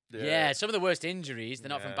hard. Yeah, some of the worst injuries, they're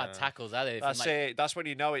not from bad Yeah. tackles, are they? They're That's from, like, it. That's when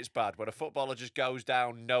you know it's bad. When a footballer just goes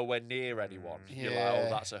down nowhere near anyone. You're like, Yeah. oh,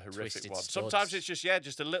 that's a horrific Twisted one. studs. Sometimes it's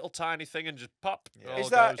just a little tiny thing and just pop. Yeah. all Is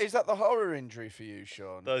that goes. is that the horror injury for you,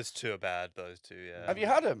 Sean? Those two are bad. Those two, yeah. Have you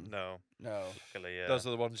had them? No, No. luckily, yeah. Those are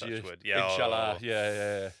the ones Touch you. wood. Yeah, Inshallah. oh.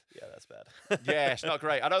 Yeah. Yeah, that's bad. Yeah, it's not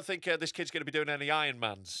great. I don't think this kid's going to be doing any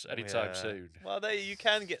Ironmans anytime Yeah. soon. Well, you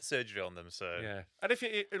can get surgery on them, so Yeah, and if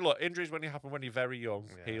you look, injuries when you happen when you're very young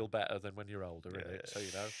Yeah. heal better than when you're older, innit? Yeah. So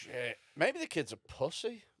you know, Shit. Maybe the kid's a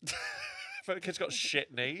pussy. if a kid's got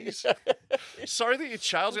shit knees. Sorry that your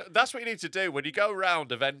child's. That's what you need to do when you go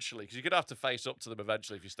round eventually, because you're gonna have to face up to them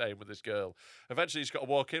eventually if you're staying with this girl. Eventually, you just got to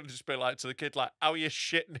walk in and just be like to the kid, like, "How are your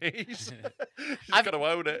shit knees?" Just got to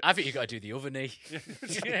own it. I think you got to do the other knee.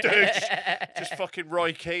 Just fucking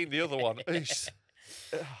Roy Keane, the other one.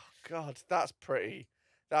 Oh God, that's pretty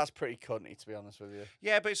cunty, to be honest with you.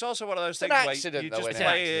 Yeah, but it's also one of those It's an things where accident, you though, just isn't it?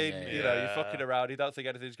 play Accident, in, yeah, you know, yeah. you're fucking around. You don't think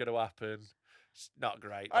anything's going to happen. It's not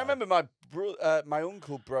great. I though. remember my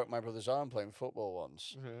uncle broke my brother's arm playing football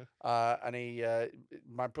once, and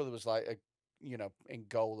my brother was like, in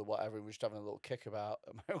goal or whatever, and we were just having a little kick about.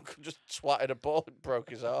 And my uncle just swatted a ball and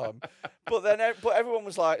broke his arm. but everyone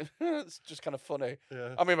was like, it's just kind of funny.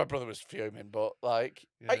 Yeah. I mean, my brother was fuming, but like,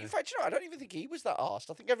 Yeah. in fact, I don't even think he was that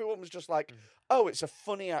arsed. I think everyone was just like, oh, it's a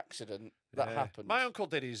funny accident that Yeah. happened. My uncle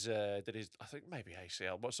did his, I think maybe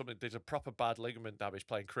ACL, but something did a proper bad ligament damage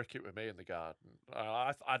playing cricket with me in the garden.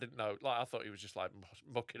 I didn't know. Like I thought he was just like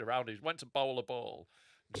mucking around. He went to bowl a ball,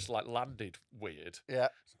 just like landed weird. Yeah.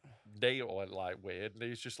 Knee went like weird, and he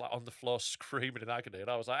was just like on the floor screaming in agony. And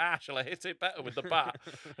I was like, shall I hit it better with the bat?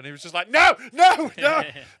 And he was just like, no.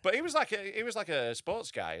 But he was like a sports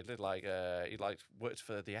guy. He did he worked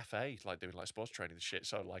for the FA, like doing like sports training and shit.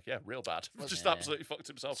 So like, yeah, real bad. Just Yeah. absolutely fucked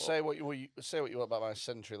himself up. Say what you want about my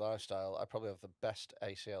sedentary lifestyle. I probably have the best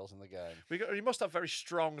ACLs in the game. You must have very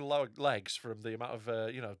strong legs from the amount of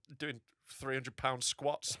doing 300-pound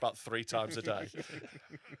squats about 3 times a day.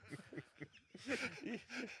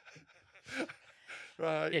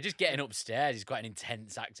 Right. Yeah, just getting upstairs is quite an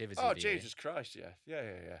intense activity. Oh for you. Jesus Christ! Yeah.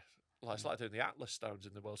 Like it's like doing the Atlas stones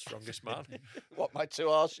in The World's Strongest Man. What, my 2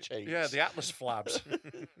 arse cheeks? Yeah, the Atlas flabs.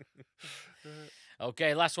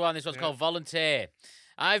 Okay, last one. This one's called Volunteer.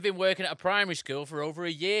 I've been working at a primary school for over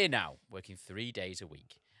a year now, working 3 days a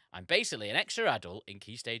week. I'm basically an extra adult in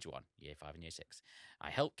Key Stage 1, Year 5 and Year 6. I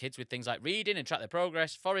help kids with things like reading and track their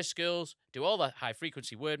progress, forest skills, do all the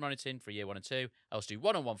high-frequency word monitoring for Year 1 and 2. I also do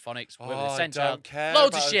one-on-one phonics, work with a I SEND don't child. care.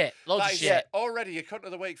 Loads of about- shit. Loads That of is shit. already a cunt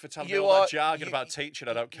of the week for telling me You all are- that jargon you- about teaching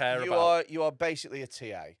I don't care You about. are basically a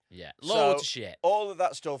TA. Yeah, loads of So, shit. All of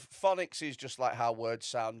that stuff. Phonics is just like how words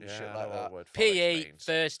sound and Yeah, shit I like know what that. the word phonics PE, means.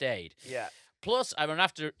 first aid. Yeah. Plus, I'm an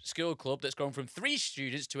after-school club that's grown from 3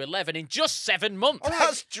 students to 11 in just 7 months.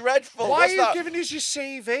 That's dreadful. Why What's are you that? giving us your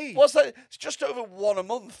CV? What's that? It's just over 1 a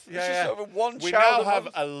month. It's Yeah. just over one We child now a have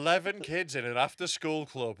month. 11 kids in an after-school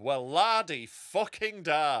club. Well, laddie fucking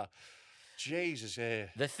da. Jesus, yeah.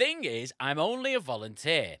 The thing is, I'm only a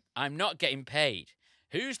volunteer. I'm not getting paid.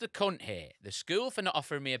 Who's the cunt here? The school for not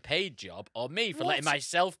offering me a paid job, or me for letting What?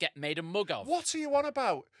 myself get made a mug of? What are you on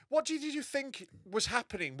about? What did you think was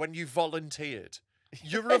happening when you volunteered?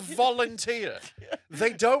 You're a volunteer.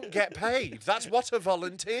 They don't get paid. That's what a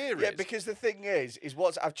volunteer is. Yeah, because the thing is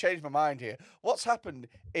I've changed my mind here. What's happened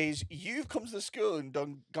is you've come to the school and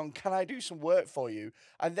gone, can I do some work for you?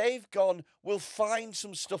 And they've gone, we'll find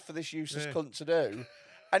some stuff for this useless cunt to do.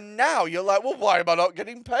 And now you're like, well, why am I not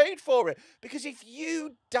getting paid for it? Because if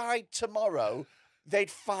you died tomorrow, they'd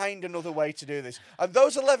find another way to do this. And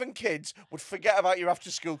those 11 kids would forget about your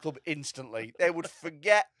after-school club instantly. They would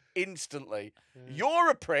forget instantly. You're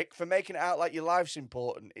a prick for making it out like your life's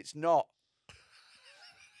important. It's not.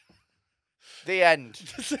 The end.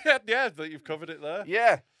 Yeah, that you've covered it there.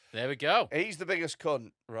 Yeah, There we go. he's the biggest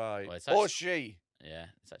cunt. Right. Well, it's Or actually, she. yeah,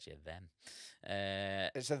 it's actually a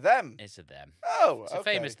them. It's a them. It's a them. Oh, It's a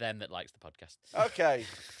okay. famous them that likes the podcast. Okay.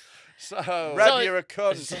 So, Reb, So- you're a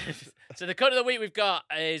cunt. So the cunt of the week we've got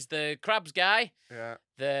is the Crabs guy, yeah.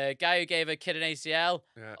 the guy who gave a kid an ACL,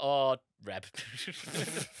 Yeah. or Reb.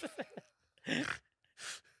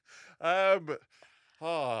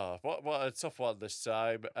 Oh, what a tough one this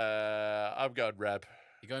time. I'm going Reb.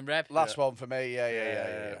 You going Reb? Last one for me.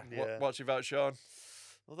 Yeah. Yeah. What's your vote, Sean?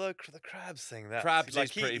 Although the crabs thing, that Crabs like,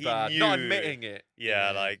 is pretty he bad. knew, Not admitting it.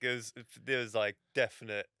 Yeah, like there was like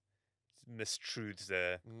definite mistruths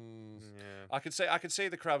there. Yeah. I can see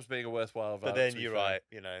the crabs being a worthwhile vote. But then to be you're fair. right.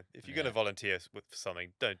 You know, if you're going to volunteer for something,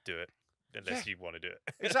 don't do it unless you want to do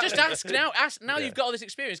it. Just ask now. Ask now. Yeah. You've got all this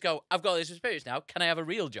experience. Go. I've got all this experience now. Can I have a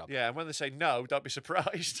real job? Yeah, and when they say no, don't be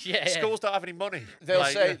surprised. Yeah. Schools don't have any money.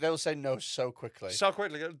 They'll say no so quickly. so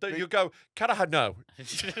quickly. You go, can I have no?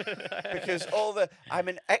 Because I'm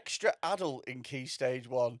an extra adult in Key Stage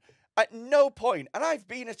 1. At no point, and I've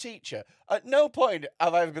been a teacher, at no point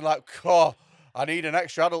have I ever been like, oh, I need an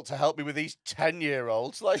extra adult to help me with these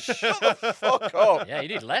 10-year-olds. Like, shut the fuck up. Yeah, you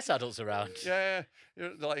need less adults around. Yeah,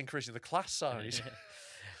 you're like increasing the class size.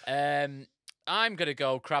 I'm gonna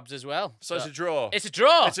go crabs as well. So it's a draw. It's a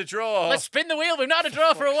draw. It's a draw. Let's spin the wheel. We've not had a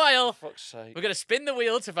draw for a while. For fuck's sake. We're gonna spin the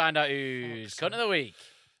wheel to find out who's cunt of the week.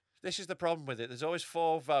 This is the problem with it. There's always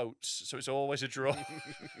 4 votes, so it's always a draw.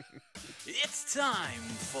 It's time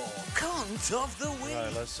for Cunt of the Week.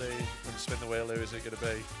 Right, let's see. When you spin the wheel, who is it going to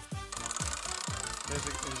be? Who's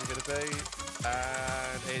it going to be?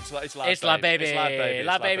 And it's Lad It's Lad Baby. It's Lad Baby.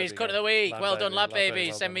 Lad Baby's cunt of the week. Lad Well done, Baby, Lad Lad Baby, Baby.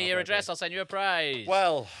 well Send done, me Lad your Baby. address. I'll send you a prize.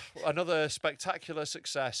 Well, another spectacular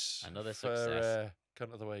success. Another for, success.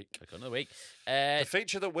 Cunt of the Week. Cunt of the week. The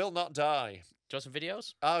feature that will not die. Do you want some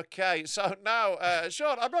videos? Okay, so now,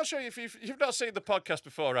 Sean, I'm not sure if you've not seen the podcast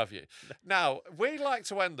before, have you? Now, we like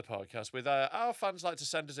to end the podcast with our fans like to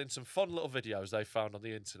send us in some fun little videos they found on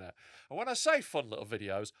the internet. And when I say fun little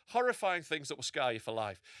videos, horrifying things that will scar you for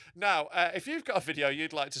life. Now, if you've got a video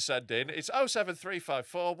you'd like to send in, it's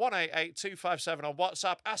 07354 188 257 on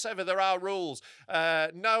WhatsApp. As ever, there are rules.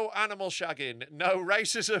 No animal shagging, no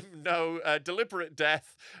racism, no deliberate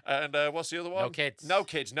death, and what's the other one? No kids. No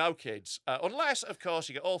kids, no kids. Unless, of course,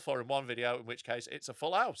 you get all 4 in one video, in which case it's a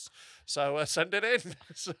full house. So send it in.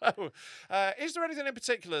 So, is there anything in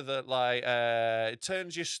particular that like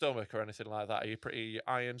turns your stomach or anything like that? Are you pretty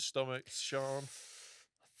iron stomached, Sean?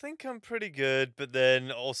 I think I'm pretty good, but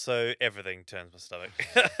then also everything turns my stomach.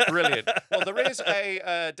 Brilliant. Well, there is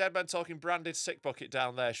a Dead Man Talking branded sick bucket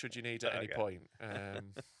down there should you need at any point.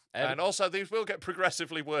 And also, these will get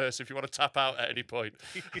progressively worse if you want to tap out at any point.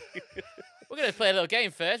 We're going to play a little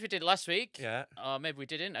game first. We did it last week. Yeah. Or maybe we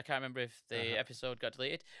didn't. I can't remember if the episode got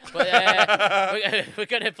deleted. But we're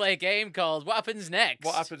going to play a game called What Happens Next?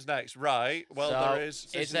 What happens next? Right. Well, So, there is.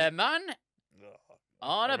 It's a man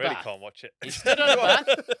on I a really bath. can't watch it. He stood on a bath.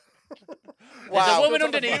 There's a woman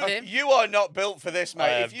underneath him. You are not built for this, I mate.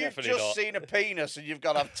 am If you've definitely just not. seen a penis and you've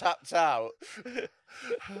got to have tapped out.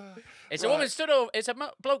 It's a woman stood over. It's a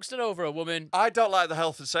bloke stood over a woman. I don't like the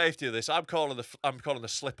health and safety of this. I'm calling the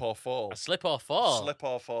slip or fall. A slip or fall. Slip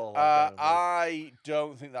or fall. I'm going with. I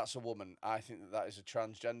don't think that's a woman. I think that is a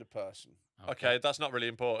transgender person. Okay, that's not really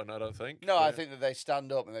important, I don't think. No, I Yeah. think that they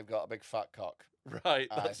stand up and they've got a big fat cock. Right,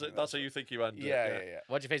 I that's think it. That's how you think you end it. Yeah.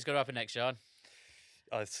 What do you think's going to happen next, Sean?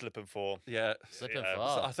 I slip and fall. Yeah. Slip and Yeah,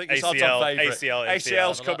 fall. So I think it's odds on favourite.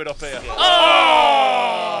 ACL's MCL. coming up here.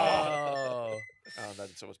 Oh! And then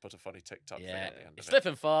someone's put a funny TikTok thing Yeah. at the end of Slip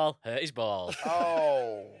and fall. Hurt his balls.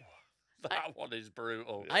 Oh. it. That one is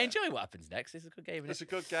brutal. I enjoy What Happens Next. It's a good game, It's isn't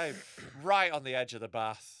a good game. Right on the edge of the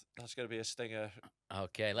bath. That's going to be a stinger. it?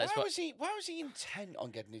 Okay, let's Why watch. was he intent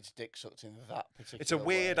on getting his dick sucked in that particular It's a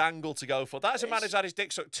weird way? angle to go for. That's a man who's had his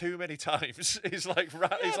dick sucked too many times. He's like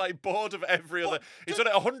he's like bored of every other. He's done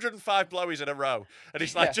it 105 blowies in a row, and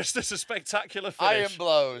he's like Yeah. just as a spectacular Iron finish.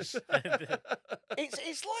 blows.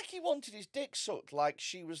 It's like he wanted his dick sucked, like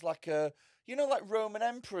she was like a, you know, like Roman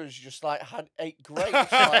emperors just like ate grapes.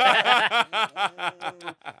 Like,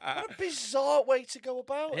 what a bizarre way to go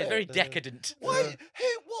about It's it. very decadent. What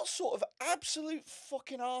sort of absolute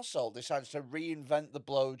fucking arsehole decides to reinvent the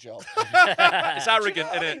blowjob? It's arrogant, Do you know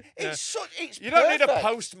what I isn't mean? it? It's such. It's You don't need a perfect.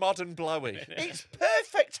 postmodern blowy. It's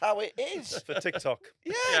perfect how it is. For TikTok.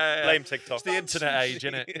 Yeah. Blame TikTok. It's the internet age,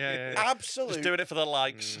 isn't it? Yeah. Absolute Just doing it for the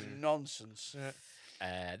likes. nonsense.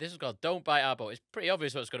 This is called Don't Bite Our Boat. It's pretty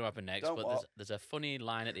obvious what's going to happen next, Don't but what? there's a funny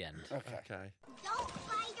line at the end. Okay. Okay. Don't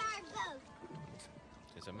bite our boat.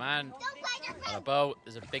 There's a man Don't bite our on a boat. boat.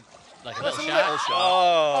 There's a big, like a That's little a little shark. shot.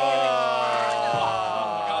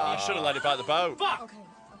 Oh. You should have let it bite the boat. Okay.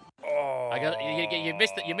 Oh. You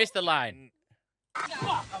missed the line.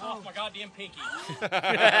 I lost my goddamn pinky.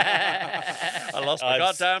 I lost my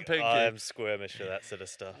goddamn pinky. I'm squirmish for that sort of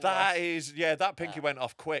stuff. That is, yeah, that pinky went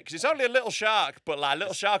off quick. 'Cause it's only a little shark, but like a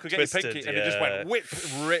little shark will get your Twisted, pinky and it just went whip,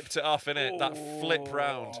 ripped it off, innit? That flip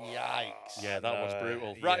round. Yikes. Yeah, that was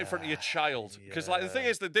brutal. Right in front of your child. Because like the thing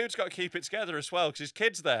is, the dude's got to keep it together as well, because his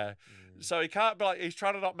kid's there. So he can't be like, he's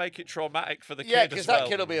trying to not make it traumatic for the Yeah, kid because as well. that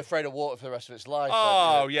kid will be afraid of water for the rest of its life.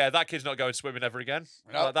 Oh, yeah, that kid's not going swimming ever again.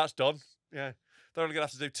 No. Like, that's done. Yeah. They're only going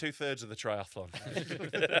to have to do 2/3 of the triathlon.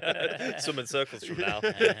 Swim in circles from now.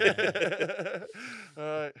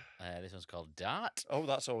 Right. This one's called Dart. Oh,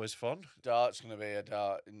 that's always fun. Dart's going to be a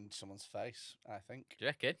dart in someone's face, I think. Do you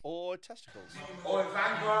reckon? Or testicles. Bald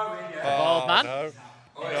man. No.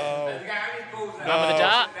 No. Man with a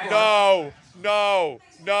dart. No. No.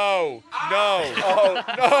 No. No. Oh,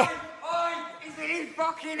 no.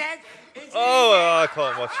 Oh, I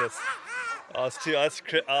can't watch this. Oh, it's too. That's.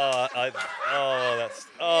 That's.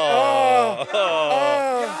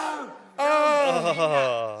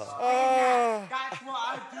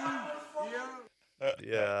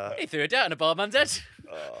 Yeah. He threw a dart on a bald man's head.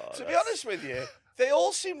 To be honest with you, they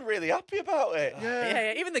all seemed really happy about it.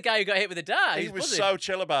 Yeah. Even the guy who got hit with the dart. He was so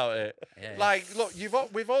chill about it. Yeah. Like, look,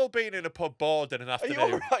 we've all been in a pub bored in an Are afternoon. you all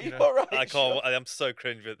right? you You know? all right? I can't. I'm so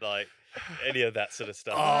cringe with like any of that sort of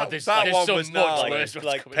stuff. Oh, there's that one so was much gnarly. worse.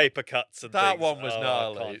 like paper cuts and That things. one was I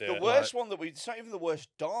gnarly. can't do The it. worst one that it's not even the worst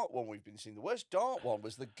dart one we've been seeing. The worst dart one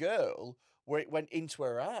was the girl where it went into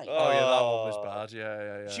her eye. Oh, yeah, that one was bad.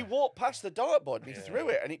 Yeah. She walked past the dartboard and he threw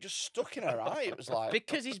it and it just stuck in her eye. It was like...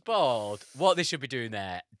 Because he's bald, what they should be doing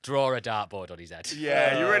there, draw a dartboard on his head.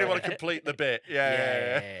 Yeah, you really want to complete the bit.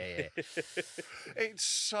 Yeah. Yeah. It's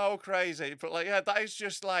so crazy. But, like, yeah, that is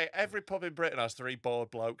just like every pub in Britain has 3 bored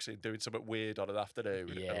blokes in doing something weird on an afternoon.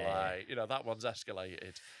 And, Yeah. like, you know, that one's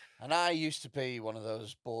escalated. And I used to be one of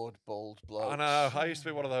those bored, bald blokes. I know. I used to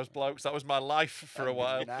be one of those blokes. That was my life for a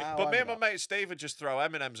while. now But me I'm and my mate Steve would just throw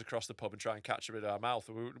M&Ms across the pub and try and catch them in our mouth.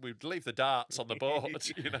 And we'd leave the darts on the board,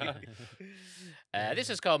 you know.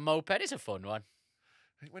 This is called Moped. It's a fun one.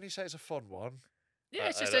 When you say it's a fun one, Yeah,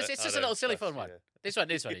 it's I just, don't- it's I just a don't little silly trust fun one.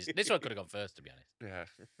 you. This one could have gone first, to be honest. yeah.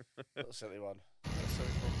 Little silly one.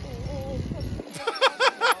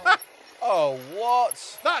 Oh,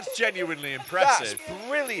 what? That's genuinely That's impressive.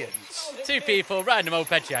 brilliant. 2 people riding a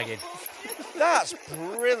moped shagging. That's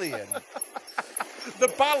brilliant. The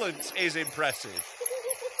balance is impressive.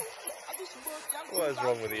 What is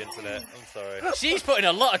wrong with the internet? I'm sorry. She's putting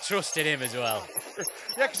a lot of trust in him as well.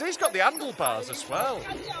 Yeah, because he's got the handlebars as well.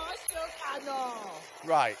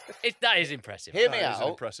 Right. That is impressive. Hear me That is an out.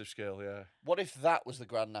 impressive skill, yeah. What if that was the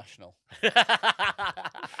Grand National?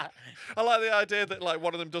 I like the idea that like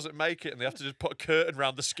one of them doesn't make it and they have to just put a curtain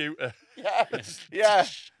around the scooter. Yeah. Yeah.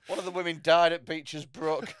 One of the women died at Beecher's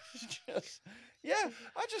Brook. Yeah.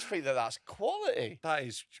 I just think that that's quality. That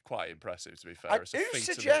is quite impressive, to be fair. It's a Who feat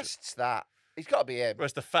of suggests that? He's got to be him. Well,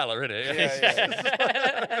 it's the fella, isn't it?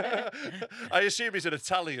 Yeah, I assume he's an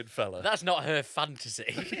Italian fella. That's not her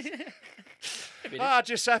fantasy.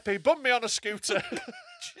 Giuseppe, bump me on a scooter.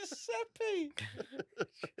 Giuseppe.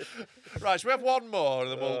 Right, so we have one more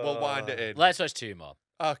and then we'll wind it in. Let's watch 2 more.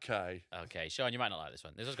 Okay. Okay, Sean, you might not like this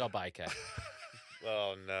one. This one's called Biker.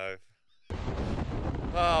 Oh no.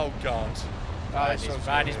 Oh, God. Riding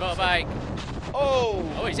his motorbike. Oh.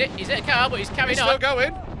 Oh, he's hit a car, but he's carrying He's on. still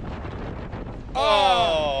going.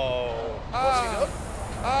 Oh.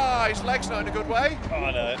 His leg's not in a good way. Oh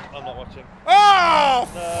no, I'm not watching. Oh!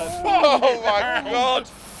 Oh my God.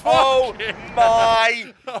 Oh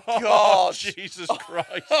my God. Jesus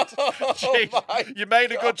Christ. Oh Jeez. my You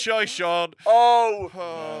made a good choice, Sean. Oh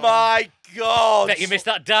my God. Bet you missed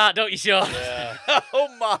that dart, don't you, Sean? Yeah. Oh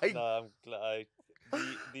my. No, I'm glad.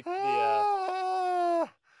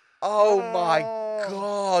 Oh my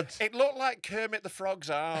God. It looked like Kermit the Frog's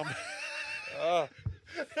arm. Oh.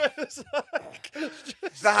 That was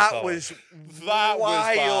That was bad.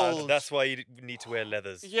 wild. That's why you need to wear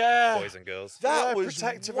leathers, Yeah. boys and girls. That was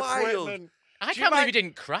protective wild. equipment. I Do you can't believe he mind-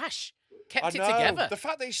 didn't crash. Kept I it know. together. The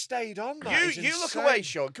fact that he stayed on that is You look insane. away,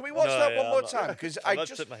 Sean. Can we watch No, that yeah, one more I'm not- time? Because I I just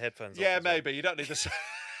just. took my headphones off. Yeah, as well. maybe. You don't need to.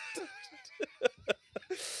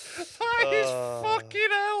 That is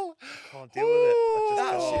fucking hell. Can't deal with it. I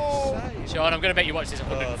just That's can't. insane. Sean, I'm going to bet you watched this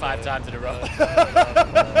 105 no. times in a row.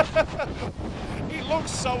 He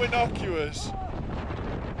looks so innocuous.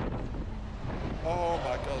 Oh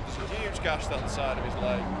my God, there's a huge gash down the side of his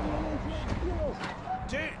leg.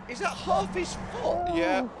 Dude, is that half his foot?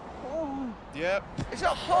 Yep. Yep. Is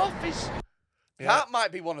that half his. Yeah. That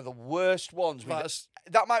might be one of the worst ones we've That's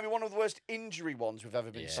that might be one of the worst injury ones we've ever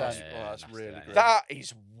been sent. Well, that's really good. That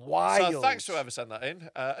is wild. So thanks to whoever sent that in.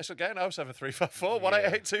 It's again 07354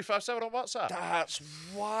 188 257 on WhatsApp. That's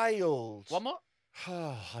wild. One more?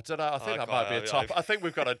 I don't know. I think I that might be a can't- top. I think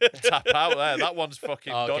we've got to tap out there. That one's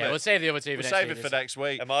fucking done Okay, it. we'll save the other two for We'll next save week. it for next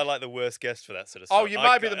week. Am I like the worst guest for that sort of stuff? Oh, you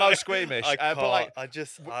might be the most squeamish. I can't. but like,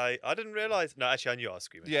 I didn't realise. No, actually, I knew I was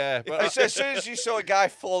squeamish. yeah, but As soon as you saw a guy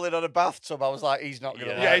falling on a bathtub, I was like, he's not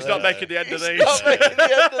going to. yeah, he's not making the end of He's these. not making the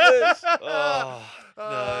end of this. Oh, no.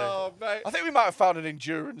 Oh, mate. I think we might have found an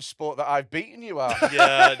endurance sport that I've beaten you at.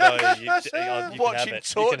 Yeah, no, you Watching can have it.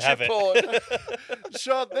 torture You can have it. porn.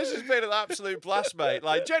 Sean, this has been an absolute blast, mate.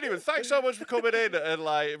 Like, genuine, thanks so much for coming in and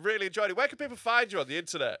like really enjoyed it. Where can people find you on the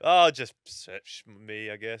internet? Oh, just search me,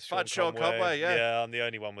 I guess. Find Sean Conway, yeah. Yeah, I'm the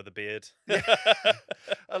only one with a beard.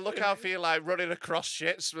 And look out for you, like running across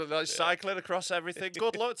shits, like cycling across everything.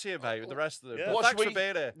 Good luck to you, mate, with the rest of them. Yeah. But What thanks should for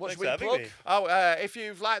being here. What Thanks should we for having plug? me. Oh, if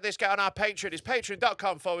you've liked this, get on our Patreon. It's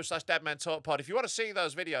patreon.com/deadmentalkpod. If you want to see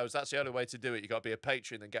those videos, that's the only way to do it. You've got to be a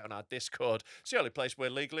patron and get on our Discord. It's the only place we're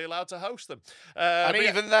legally allowed to host them. And but yeah,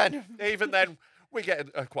 even then, even then, we get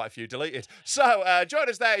quite a few deleted. So join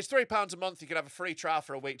us there. It's £3 a month. You can have a free trial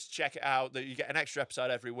for a week to check it out. You get an extra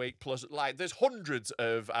episode every week. Plus, like, there's hundreds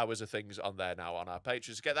of hours of things on there now on our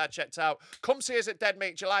Patreon. So get that checked out. Come see us at Dead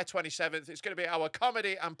Meat, July 27th. It's going to be our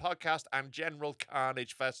comedy and podcast and general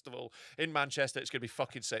carnage festival in Manchester. It's going to be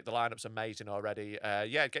fucking sick. The lineup's amazing already.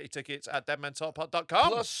 Yeah, get your tickets at deadmentalkpod.com.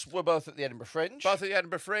 plus we're both at the Edinburgh Fringe. Both at the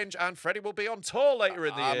Edinburgh Fringe, and Freddie will be on tour later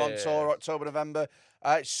in the year. I'm on tour October, November.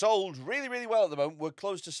 It's sold really, really well at the moment. We're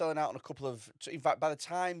close to selling out on a couple of. In fact, by the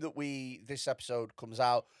time that this episode comes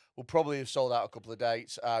out, we'll probably have sold out a couple of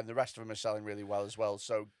dates, and the rest of them are selling really well as well.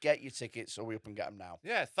 So get your tickets, or we up and get them now.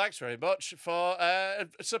 Yeah, thanks very much for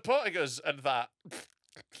supporting us and that.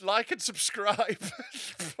 Like and subscribe.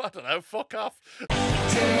 I don't know, fuck off.